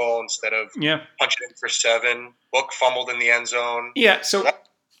field goal instead of punching in for 7? Book fumbled in the end zone. Yeah, so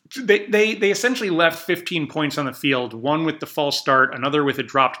they essentially left 15 points on the field, one with the false start, another with a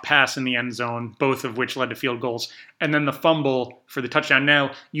dropped pass in the end zone, both of which led to field goals, and then the fumble for the touchdown.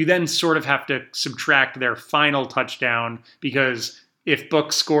 Now, you then sort of have to subtract their final touchdown because if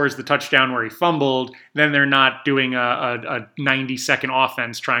Book scores the touchdown where he fumbled, then they're not doing a 90-second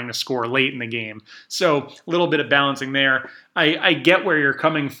offense trying to score late in the game. So a little bit of balancing there. I get where you're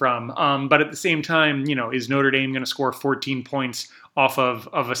coming from, but at the same time, is Notre Dame going to score 14 points off of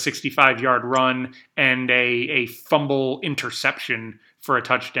a 65-yard run and a fumble interception for a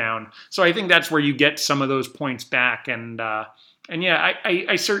touchdown? So I think that's where you get some of those points back. And yeah,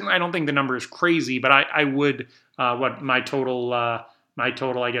 I certainly, I don't think the number is crazy, but I would, my total,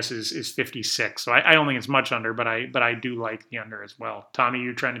 I guess, is 56. So I don't think it's much under, but I do like the under as well. Tommy,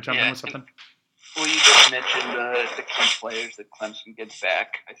 you trying to jump in with something? Well, you just mentioned the key players that Clemson gets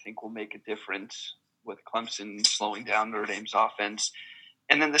back. I think will make a difference with Clemson slowing down Notre Dame's offense.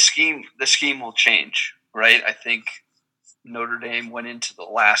 And then the scheme will change, right? I think Notre Dame went into the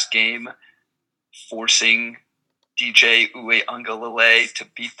last game forcing DJ Uiagalelei to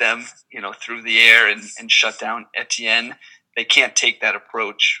beat them, through the air and shut down Etienne. They can't take that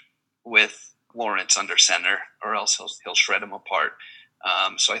approach with Lawrence under center, or else he'll shred them apart.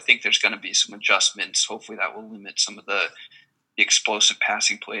 So I think there's going to be some adjustments. Hopefully that will limit some of the explosive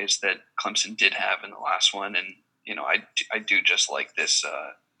passing plays that Clemson did have in the last one. And, I do just like this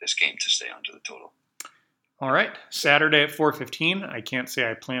game to stay under the total. All right, Saturday at 4:15. I can't say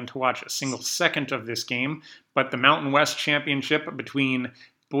I plan to watch a single second of this game, but the Mountain West Championship between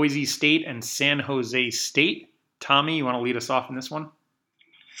Boise State and San Jose State. Tommy, you want to lead us off in this one?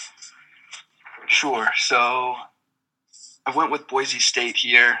 Sure. So I went with Boise State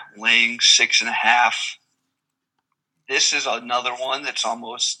here, laying 6.5. This is another one that's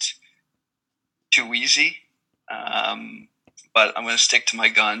almost too easy, but I'm going to stick to my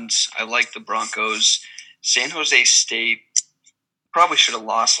guns. I like the Broncos. San Jose State probably should have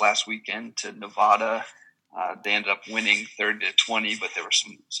lost last weekend to Nevada. They ended up winning 30-20, but there were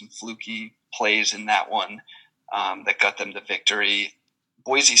some fluky plays in that one that got them the victory.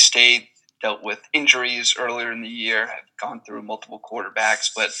 Boise State dealt with injuries earlier in the year, have gone through multiple quarterbacks,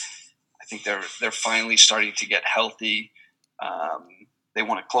 but I think they're finally starting to get healthy. They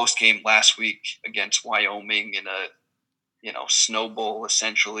won a close game last week against Wyoming in a snow bowl,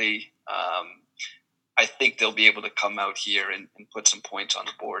 essentially. I think they'll be able to come out here and put some points on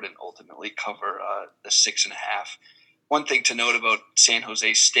the board and ultimately cover the 6.5. One thing to note about San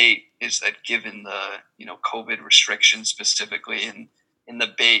Jose State is that given the COVID restrictions specifically in the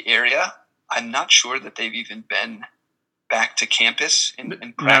Bay Area, I'm not sure that they've even been back to campus and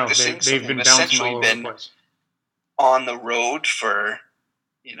practicing. No, they've been bouncing all over the place. On the road for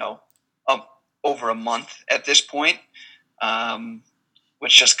over a month at this point,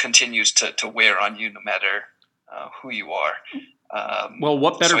 which just continues to wear on you no matter who you are. Well,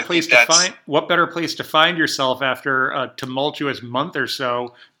 what better place to find yourself after a tumultuous month or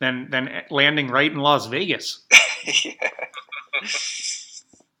so than landing right in Las Vegas?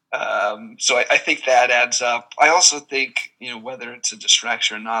 So I think that adds up. I also think, whether it's a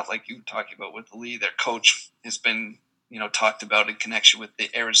distraction or not, like you were talking about with Lee, their coach has been, talked about in connection with the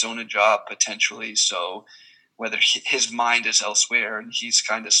Arizona job potentially. So whether his mind is elsewhere and he's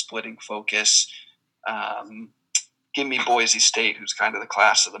kind of splitting focus, give me Boise State, who's kind of the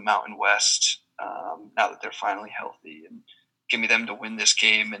class of the Mountain West, now that they're finally healthy, and give me them to win this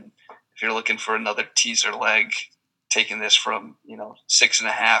game. And if you're looking for another teaser leg, taking this from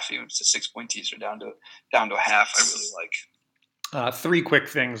 6.5, even if it's a 6-point teaser down to a half, I really like. 3 quick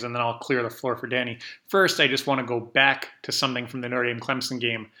things, and then I'll clear the floor for Danny. First, I just want to go back to something from the Notre Dame-Clemson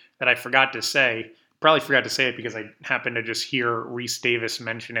game that I forgot to say. Probably forgot to say it because I happened to just hear Reese Davis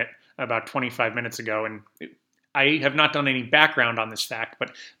mention it about 25 minutes ago, and I have not done any background on this fact,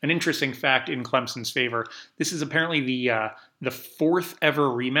 but an interesting fact in Clemson's favor. This is apparently the 4th ever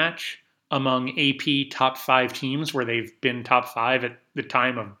rematch among AP top 5 teams where they've been top 5 at the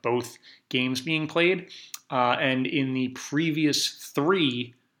time of both games being played. And in the previous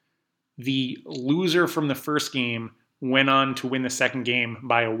 3, the loser from the first game went on to win the second game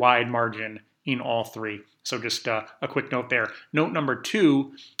by a wide margin in all 3. So just a quick note there. Note number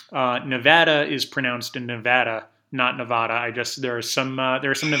 2, Nevada is pronounced in Nevada, not Nevada. There are some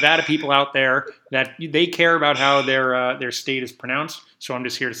Nevada people out there that they care about how their state is pronounced. So I'm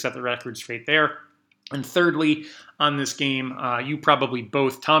just here to set the record straight there. And thirdly, on this game, you probably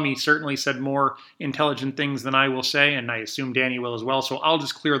both, Tommy certainly said more intelligent things than I will say, and I assume Danny will as well. So I'll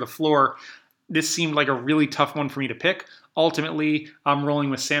just clear the floor. This seemed like a really tough one for me to pick. Ultimately, I'm rolling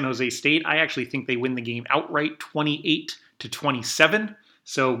with San Jose State. I actually think they win the game outright, 28-27.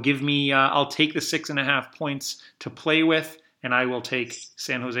 So give me, I'll take the 6.5 points to play with, and I will take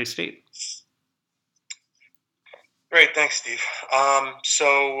San Jose State. Great, thanks, Steve.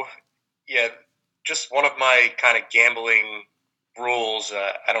 Just one of my kind of gambling rules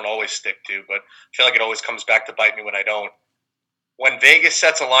I don't always stick to, but I feel like it always comes back to bite me when I don't. When Vegas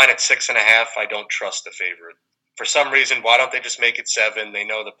sets a line at 6.5, I don't trust the favorite. For some reason, why don't they just make it 7? They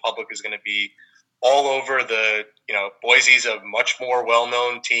know the public is going to be all over Boise's a much more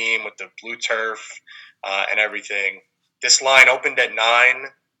well-known team with the blue turf and everything. This line opened at 9.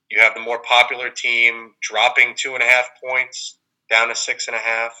 You have the more popular team dropping 2.5 points down to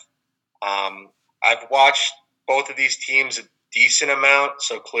 6.5. I've watched both of these teams a decent amount,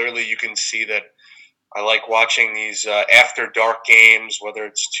 so clearly you can see that I like watching these after dark games, whether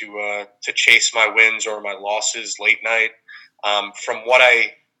it's to chase my wins or my losses late night. From what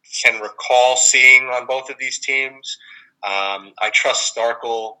I can recall seeing on both of these teams, I trust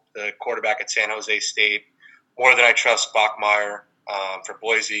Starkel, the quarterback at San Jose State, more than I trust Bachmeier for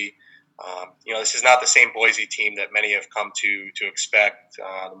Boise. This is not the same Boise team that many have come to expect,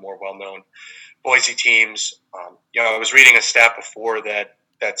 the more well-known Boise teams. I was reading a stat before that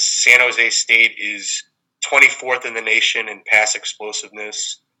San Jose State is 24th in the nation in pass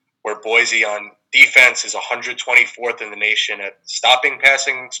explosiveness, where Boise on defense is 124th in the nation at stopping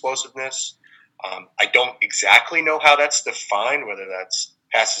passing explosiveness. I don't exactly know how that's defined, whether that's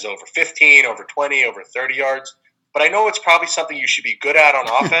passes over 15, over 20, over 30 yards. But I know it's probably something you should be good at on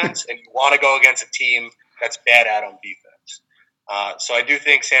offense, and you want to go against a team that's bad at on defense. So I do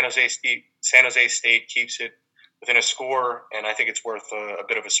think San Jose State keeps it within a score, and I think it's worth a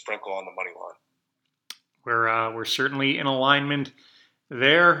bit of a sprinkle on the money line. We're certainly in alignment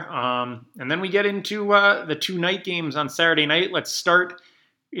there. And then we get into the 2 night games on Saturday night. Let's start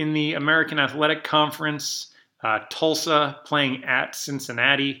in the American Athletic Conference. Tulsa playing at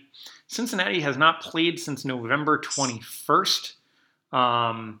Cincinnati. Cincinnati has not played since November 21st.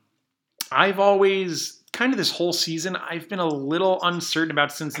 I've always, kind of this whole season, I've been a little uncertain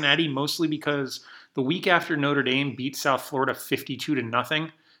about Cincinnati, mostly because the week after Notre Dame beat South Florida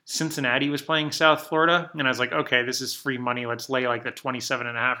 52-0, Cincinnati was playing South Florida, and I was like, okay, this is free money. Let's lay like the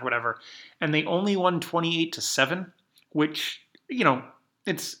 27.5 or whatever. And they only won 28-7, which,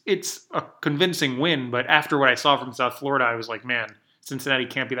 it's a convincing win. But after what I saw from South Florida, I was like, man, Cincinnati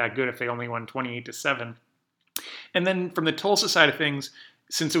can't be that good if they only won 28-7. And then from the Tulsa side of things,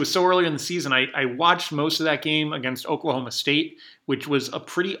 since it was so early in the season, I watched most of that game against Oklahoma State, which was a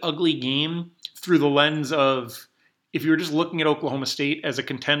pretty ugly game through the lens of, if you were just looking at Oklahoma State as a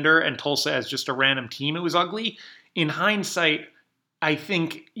contender and Tulsa as just a random team, it was ugly. In hindsight, I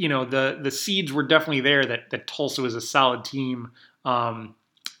think, the seeds were definitely there that Tulsa was a solid team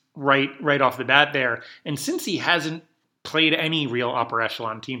right off the bat there. And since he hasn't played any real upper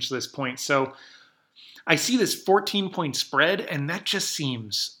echelon teams to this point, so I see this 14-point spread, and that just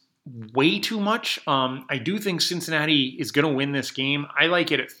seems way too much. I do think Cincinnati is going to win this game. I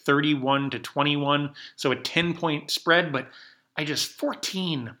like it at 31-21, so a 10-point spread, but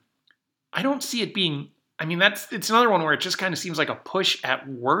 14, I don't see it being, it's another one where it just kind of seems like a push at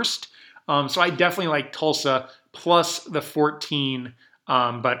worst. So I definitely like Tulsa plus the 14,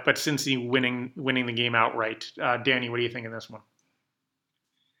 but Cincy winning the game outright. Danny, what do you think in this one?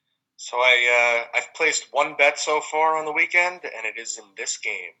 So I've placed one bet so far on the weekend, and it is in this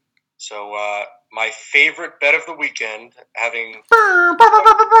game. So my favorite bet of the weekend, having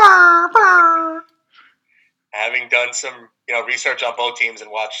done some research on both teams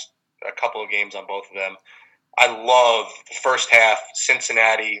and watched a couple of games on both of them, I love the first half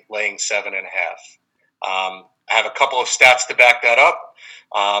Cincinnati laying 7.5. I have a couple of stats to back that up,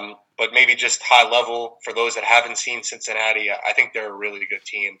 but maybe just high level for those that haven't seen Cincinnati. I think they're a really good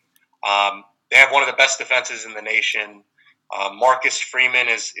team. They have one of the best defenses in the nation. Marcus Freeman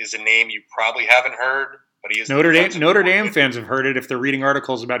is a name you probably haven't heard, but he is Notre Dame fans have heard it if they're reading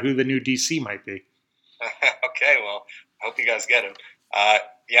articles about who the new DC might be. Okay, well, I hope you guys get him. I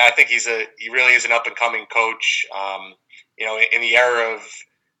think he really is an up and coming coach. In the era of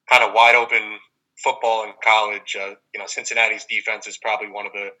kind of wide open football in college, Cincinnati's defense is probably one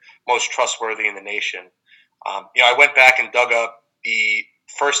of the most trustworthy in the nation. I went back and dug up the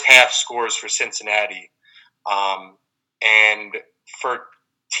first half scores for Cincinnati. And for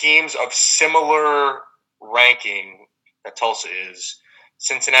teams of similar ranking that Tulsa is,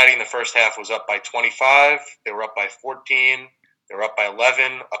 Cincinnati in the first half was up by 25. They were up by 14. They were up by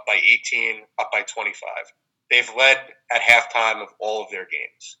 11, up by 18, up by 25. They've led at halftime of all of their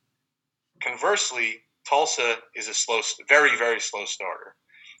games. Conversely, Tulsa is a very, very slow starter.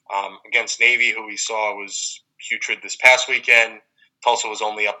 Against Navy, who we saw was putrid this past weekend, Tulsa was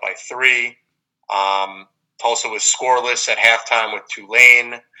only up by 3. Tulsa was scoreless at halftime with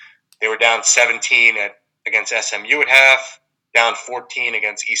Tulane. They were down 17 against SMU at half, down 14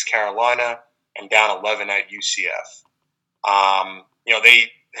 against East Carolina, and down 11 at UCF.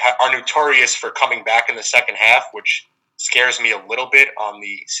 They are notorious for coming back in the second half, which scares me a little bit on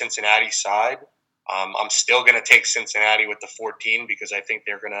the Cincinnati side. I'm still going to take Cincinnati with the 14 because I think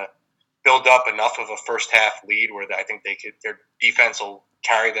they're going to build up enough of a first half lead where I think their defense will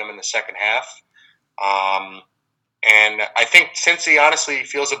carry them in the second half. And I think Cincy honestly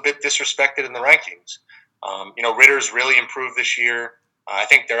feels a bit disrespected in the rankings. Ritter's really improved this year. I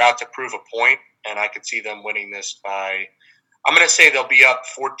think they're out to prove a point, and I could see them winning this by, I'm going to say they'll be up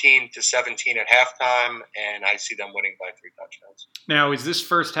 14-17 at halftime, and I see them winning by 3 touchdowns. Now, is this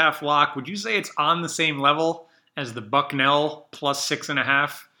first half lock, would you say it's on the same level as the Bucknell plus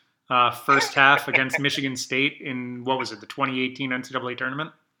 6.5 first half against Michigan State in, what was it, the 2018 NCAA tournament?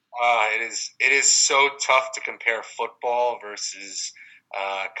 It is so tough to compare football versus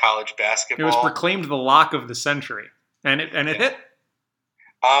college basketball. It was proclaimed the lock of the century, and it hit.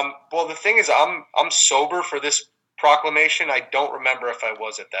 Well, the thing is, I'm sober for this proclamation. I don't remember if I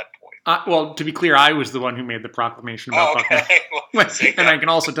was at that point. Well, to be clear, I was the one who made the proclamation about Bucknell. Well, and I can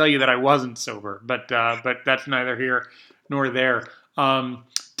also tell you that I wasn't sober, but that's neither here nor there.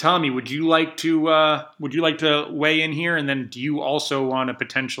 Tommy, would you like to weigh in here? And then do you also want to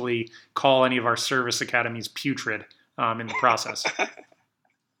potentially call any of our service academies putrid in the process?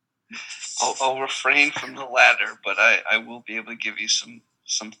 I'll refrain from the latter, but I will be able to give you some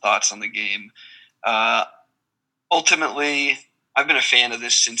thoughts on the game. Ultimately, I've been a fan of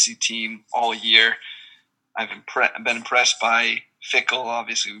this Cincy team all year. I've been impressed by Fickell.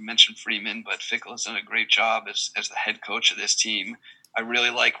 Obviously, we mentioned Freeman, but Fickell has done a great job as the head coach of this team. I really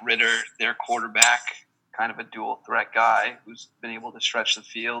like Ritter, their quarterback, kind of a dual threat guy who's been able to stretch the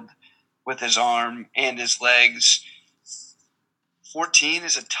field with his arm and his legs. 14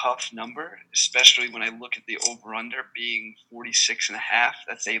 is a tough number, especially when I look at the over-under being 46.5.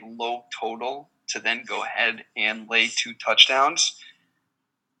 That's a low total to then go ahead and lay 2 touchdowns.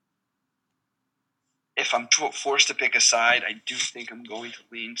 if I'm forced to pick a side, I do think I'm going to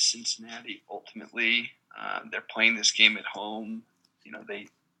lean Cincinnati ultimately. They're playing this game at home.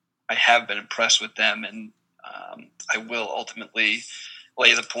 I have been impressed with them, and I will ultimately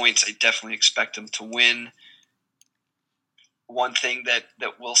lay the points. I definitely expect them to win. One thing that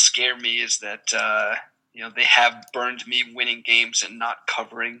will scare me is that they have burned me winning games and not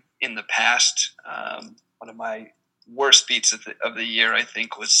covering in the past. One of my worst beats of the year, I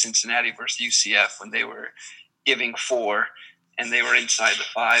think, was Cincinnati versus UCF when they were giving 4 and they were inside the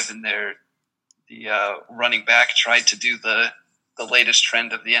 5, and the running back tried to do the latest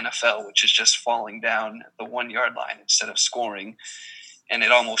trend of the NFL, which is just falling down at the 1-yard line instead of scoring. And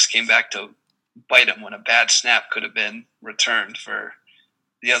it almost came back to bite him when a bad snap could have been returned for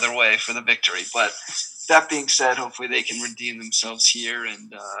the other way for the victory. But that being said, hopefully they can redeem themselves here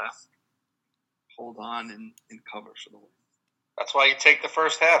and hold on and cover for the win. That's why you take the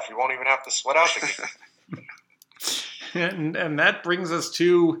first half. You won't even have to sweat out the game. And that brings us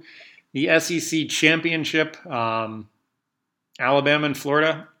to the SEC championship. Alabama and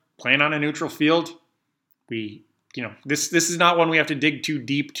Florida playing on a neutral field. This is not one we have to dig too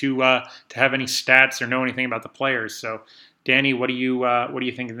deep to have any stats or know anything about the players. So, Danny, what do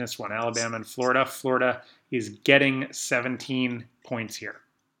you think in this one? Alabama and Florida. Florida is getting 17 points here.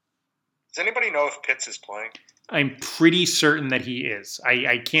 Does anybody know if Pitts is playing? I'm pretty certain that he is.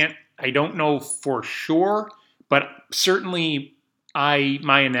 I don't know for sure, but certainly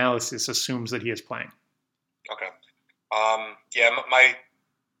my analysis assumes that he is playing. Okay.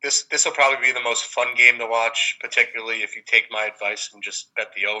 This will probably be the most fun game to watch, particularly if you take my advice and just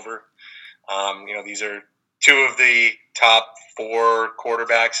bet the over. These are 2 of the top 4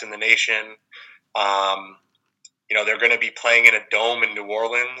 quarterbacks in the nation. They're going to be playing in a dome in New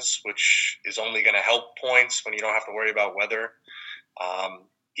Orleans, which is only going to help points when you don't have to worry about weather.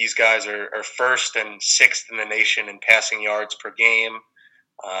 These guys are 1st and 6th in the nation in passing yards per game.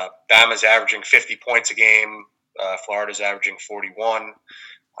 Bama's averaging 50 points a game. Florida's averaging 41.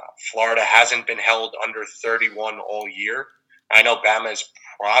 Florida hasn't been held under 31 all year. I know Bama is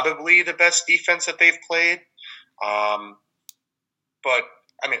probably the best defense that they've played. But,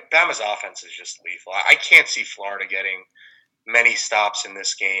 Bama's offense is just lethal. I can't see Florida getting many stops in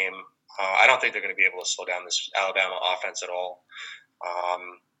this game. I don't think they're going to be able to slow down this Alabama offense at all.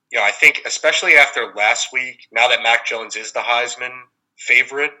 I think especially after last week, now that Mac Jones is the Heisman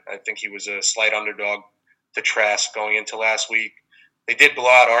favorite, I think he was a slight underdog to Trask going into last week. They did blow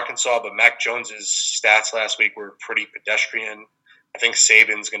out Arkansas, but Mac Jones's stats last week were pretty pedestrian. I think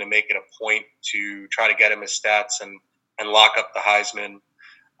Saban's going to make it a point to try to get him his stats and lock up the Heisman.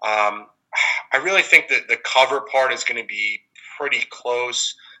 I really think that the cover part is going to be pretty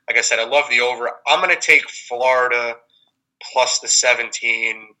close. Like I said, I love the over. I'm going to take Florida plus the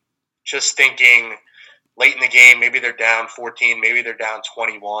 17, just thinking late in the game, maybe they're down 14, maybe they're down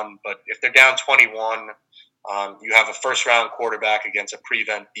 21. But if they're down 21, you have a first-round quarterback against a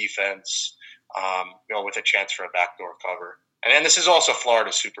prevent defense, with a chance for a backdoor cover. And then this is also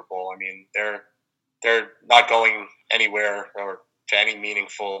Florida's Super Bowl. They're not going anywhere or to any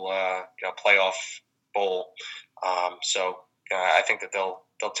meaningful, playoff bowl. So I think that they'll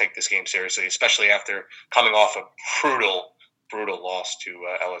take this game seriously, especially after coming off a brutal loss to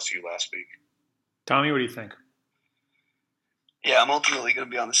LSU last week. Tommy, what do you think? Yeah, I'm ultimately going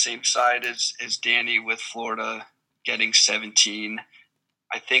to be on the same side as Danny with Florida getting 17.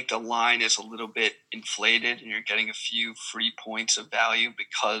 I think the line is a little bit inflated, and you're getting a few free points of value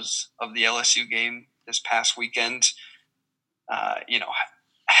because of the LSU game this past weekend.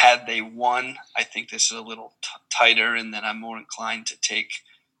 Had they won, I think this is a little tighter, and then I'm more inclined to take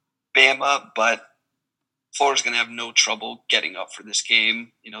Bama, but Florida's going to have no trouble getting up for this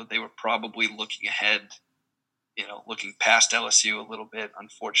game. They were probably looking ahead, looking past LSU a little bit,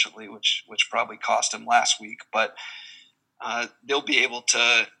 unfortunately, which probably cost them last week. But they'll be able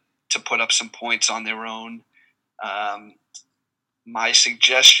to put up some points on their own. My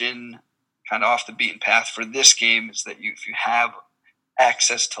suggestion, kind of off the beaten path for this game, is that if you have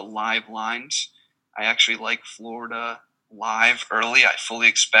access to live lines, I actually like Florida live early. I fully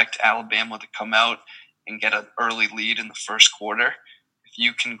expect Alabama to come out and get an early lead in the first quarter. If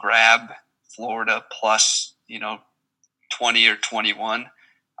you can grab Florida plus, 20 or 21,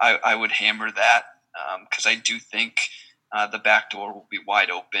 I would hammer that because I do think the back door will be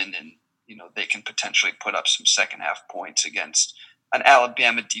wide open and, they can potentially put up some second half points against an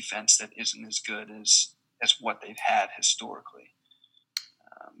Alabama defense that isn't as good as what they've had historically.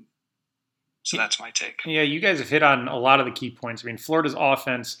 So that's my take. Yeah, you guys have hit on a lot of the key points. Florida's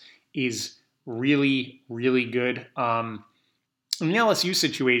offense is really, really good. In the LSU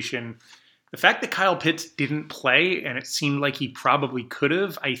situation, The fact that Kyle Pitts didn't play, and it seemed like he probably could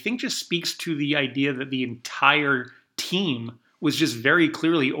have, I think just speaks to the idea that the entire team was just very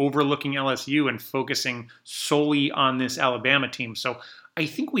clearly overlooking LSU and focusing solely on this Alabama team. So I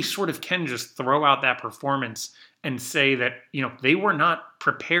think we sort of can just throw out that performance and say that, they were not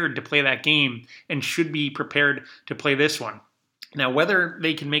prepared to play that game and should be prepared to play this one. Now, whether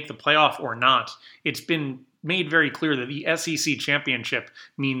they can make the playoff or not, it's been made very clear that the SEC championship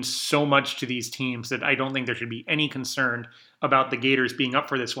means so much to these teams that I don't think there should be any concern about the Gators being up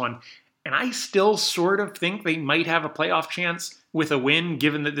for this one. And I still sort of think they might have a playoff chance with a win,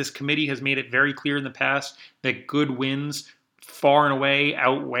 given that this committee has made it very clear in the past that good wins far and away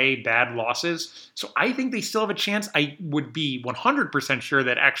outweigh bad losses. So I think they still have a chance. I would be 100% sure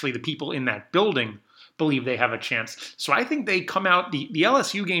that actually the people in that building believe they have a chance. So I think they come out, the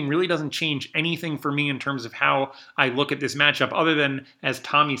LSU game really doesn't change anything for me in terms of how I look at this matchup, other than, as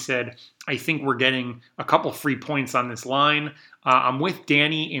Tommy said, I think we're getting a couple free points on this line. I'm with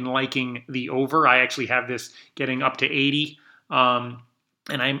Danny in liking the over. I actually have this getting up to 80. And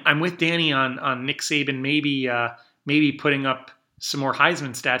I'm with Danny on Nick Saban maybe putting up some more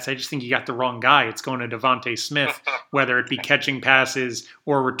Heisman stats. I just think you got the wrong guy. It's going to Devontae Smith, whether it be catching passes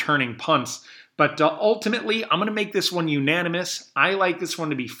or returning punts. But ultimately, I'm going to make this one unanimous. I like this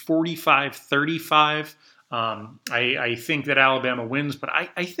one to be 45-35. I think that Alabama wins, but I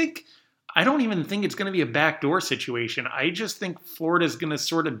don't even think it's going to be a backdoor situation. I just think Florida's going to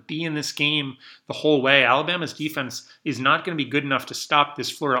sort of be in this game the whole way. Alabama's defense is not going to be good enough to stop this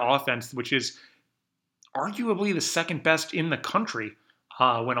Florida offense, which is arguably the second best in the country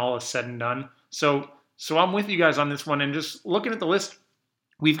when all is said and done. So I'm with you guys on this one. And just looking at the list,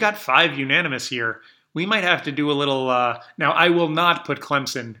 we've got 5 unanimous here. We might have to do a little. Now, I will not put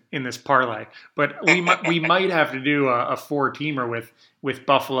Clemson in this parlay, but we might have to do a 4-teamer with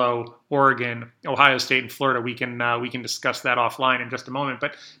Buffalo, Oregon, Ohio State, and Florida. We can discuss that offline in just a moment.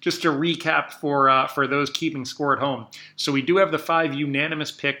 But just to recap for those keeping score at home, so we do have the 5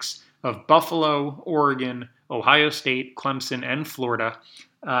 unanimous picks of Buffalo, Oregon, Ohio State, Clemson, and Florida,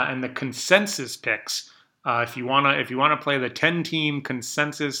 and the consensus picks. If you wanna play the 10-team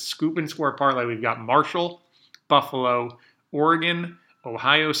consensus scoop and score parlay, we've got Marshall, Buffalo, Oregon,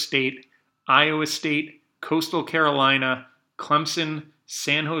 Ohio State, Iowa State, Coastal Carolina, Clemson,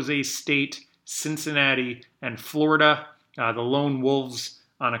 San Jose State, Cincinnati, and Florida. The Lone Wolves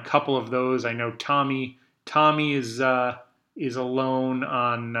on a couple of those. I know Tommy is alone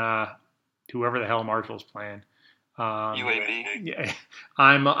on whoever the hell Marshall's playing. UAB. Yeah,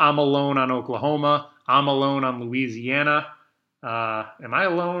 I'm alone on Oklahoma. I'm alone on Louisiana. Am I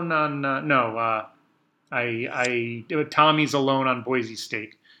alone on? No. Tommy's alone on Boise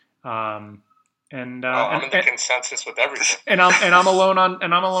State. I'm in the consensus with everything. And I'm alone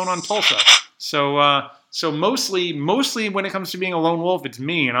on Tulsa. So mostly when it comes to being a lone wolf, it's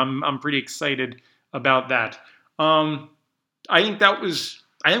me, and I'm pretty excited about that. I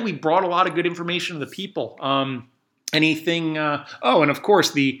think we brought a lot of good information to the people. Anything? And of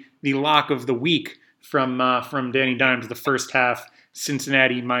course the lock of the week from Danny Dimes, the first half,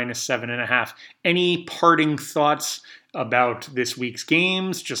 Cincinnati -7.5. Any parting thoughts about this week's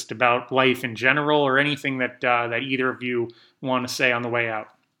games, just about life in general, or anything that either of you want to say on the way out?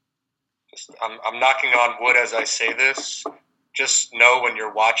 I'm knocking on wood as I say this. Just know when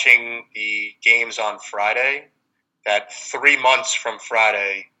you're watching the games on Friday that 3 months from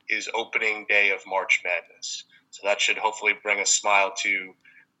Friday is opening day of March Madness. So that should hopefully bring a smile to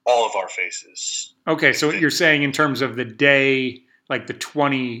all of our faces. Okay, so what you're saying in terms of the day, like the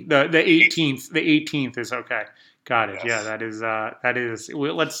 18th, the 18th is okay. Got it. Yes. Yeah, that is.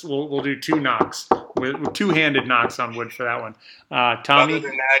 We'll do 2 knocks, with 2-handed knocks on wood for that one. Tommy. Other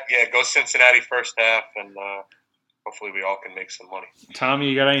than that, go Cincinnati first half, and hopefully we all can make some money. Tommy,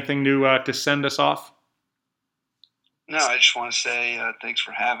 you got anything to send us off? No, I just want to say thanks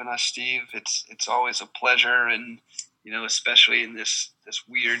for having us, Steve. It's always a pleasure, and especially in this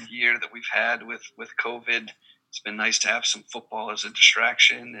weird year that we've had with COVID, it's been nice to have some football as a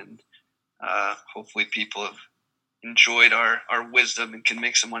distraction, and hopefully people have enjoyed our wisdom and can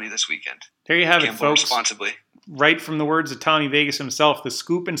make some money this weekend. There you have it, folks. Responsibly. Right from the words of Tommy Vegas himself, the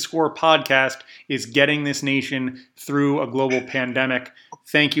Scoop and Score podcast is getting this nation through a global pandemic.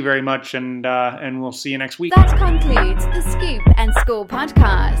 Thank you very much, and we'll see you next week. That concludes the Scoop and Score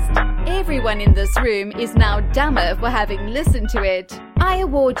podcast. Everyone in this room is now dumber for having listened to it. I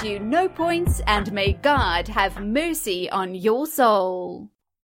award you no points, and may God have mercy on your soul.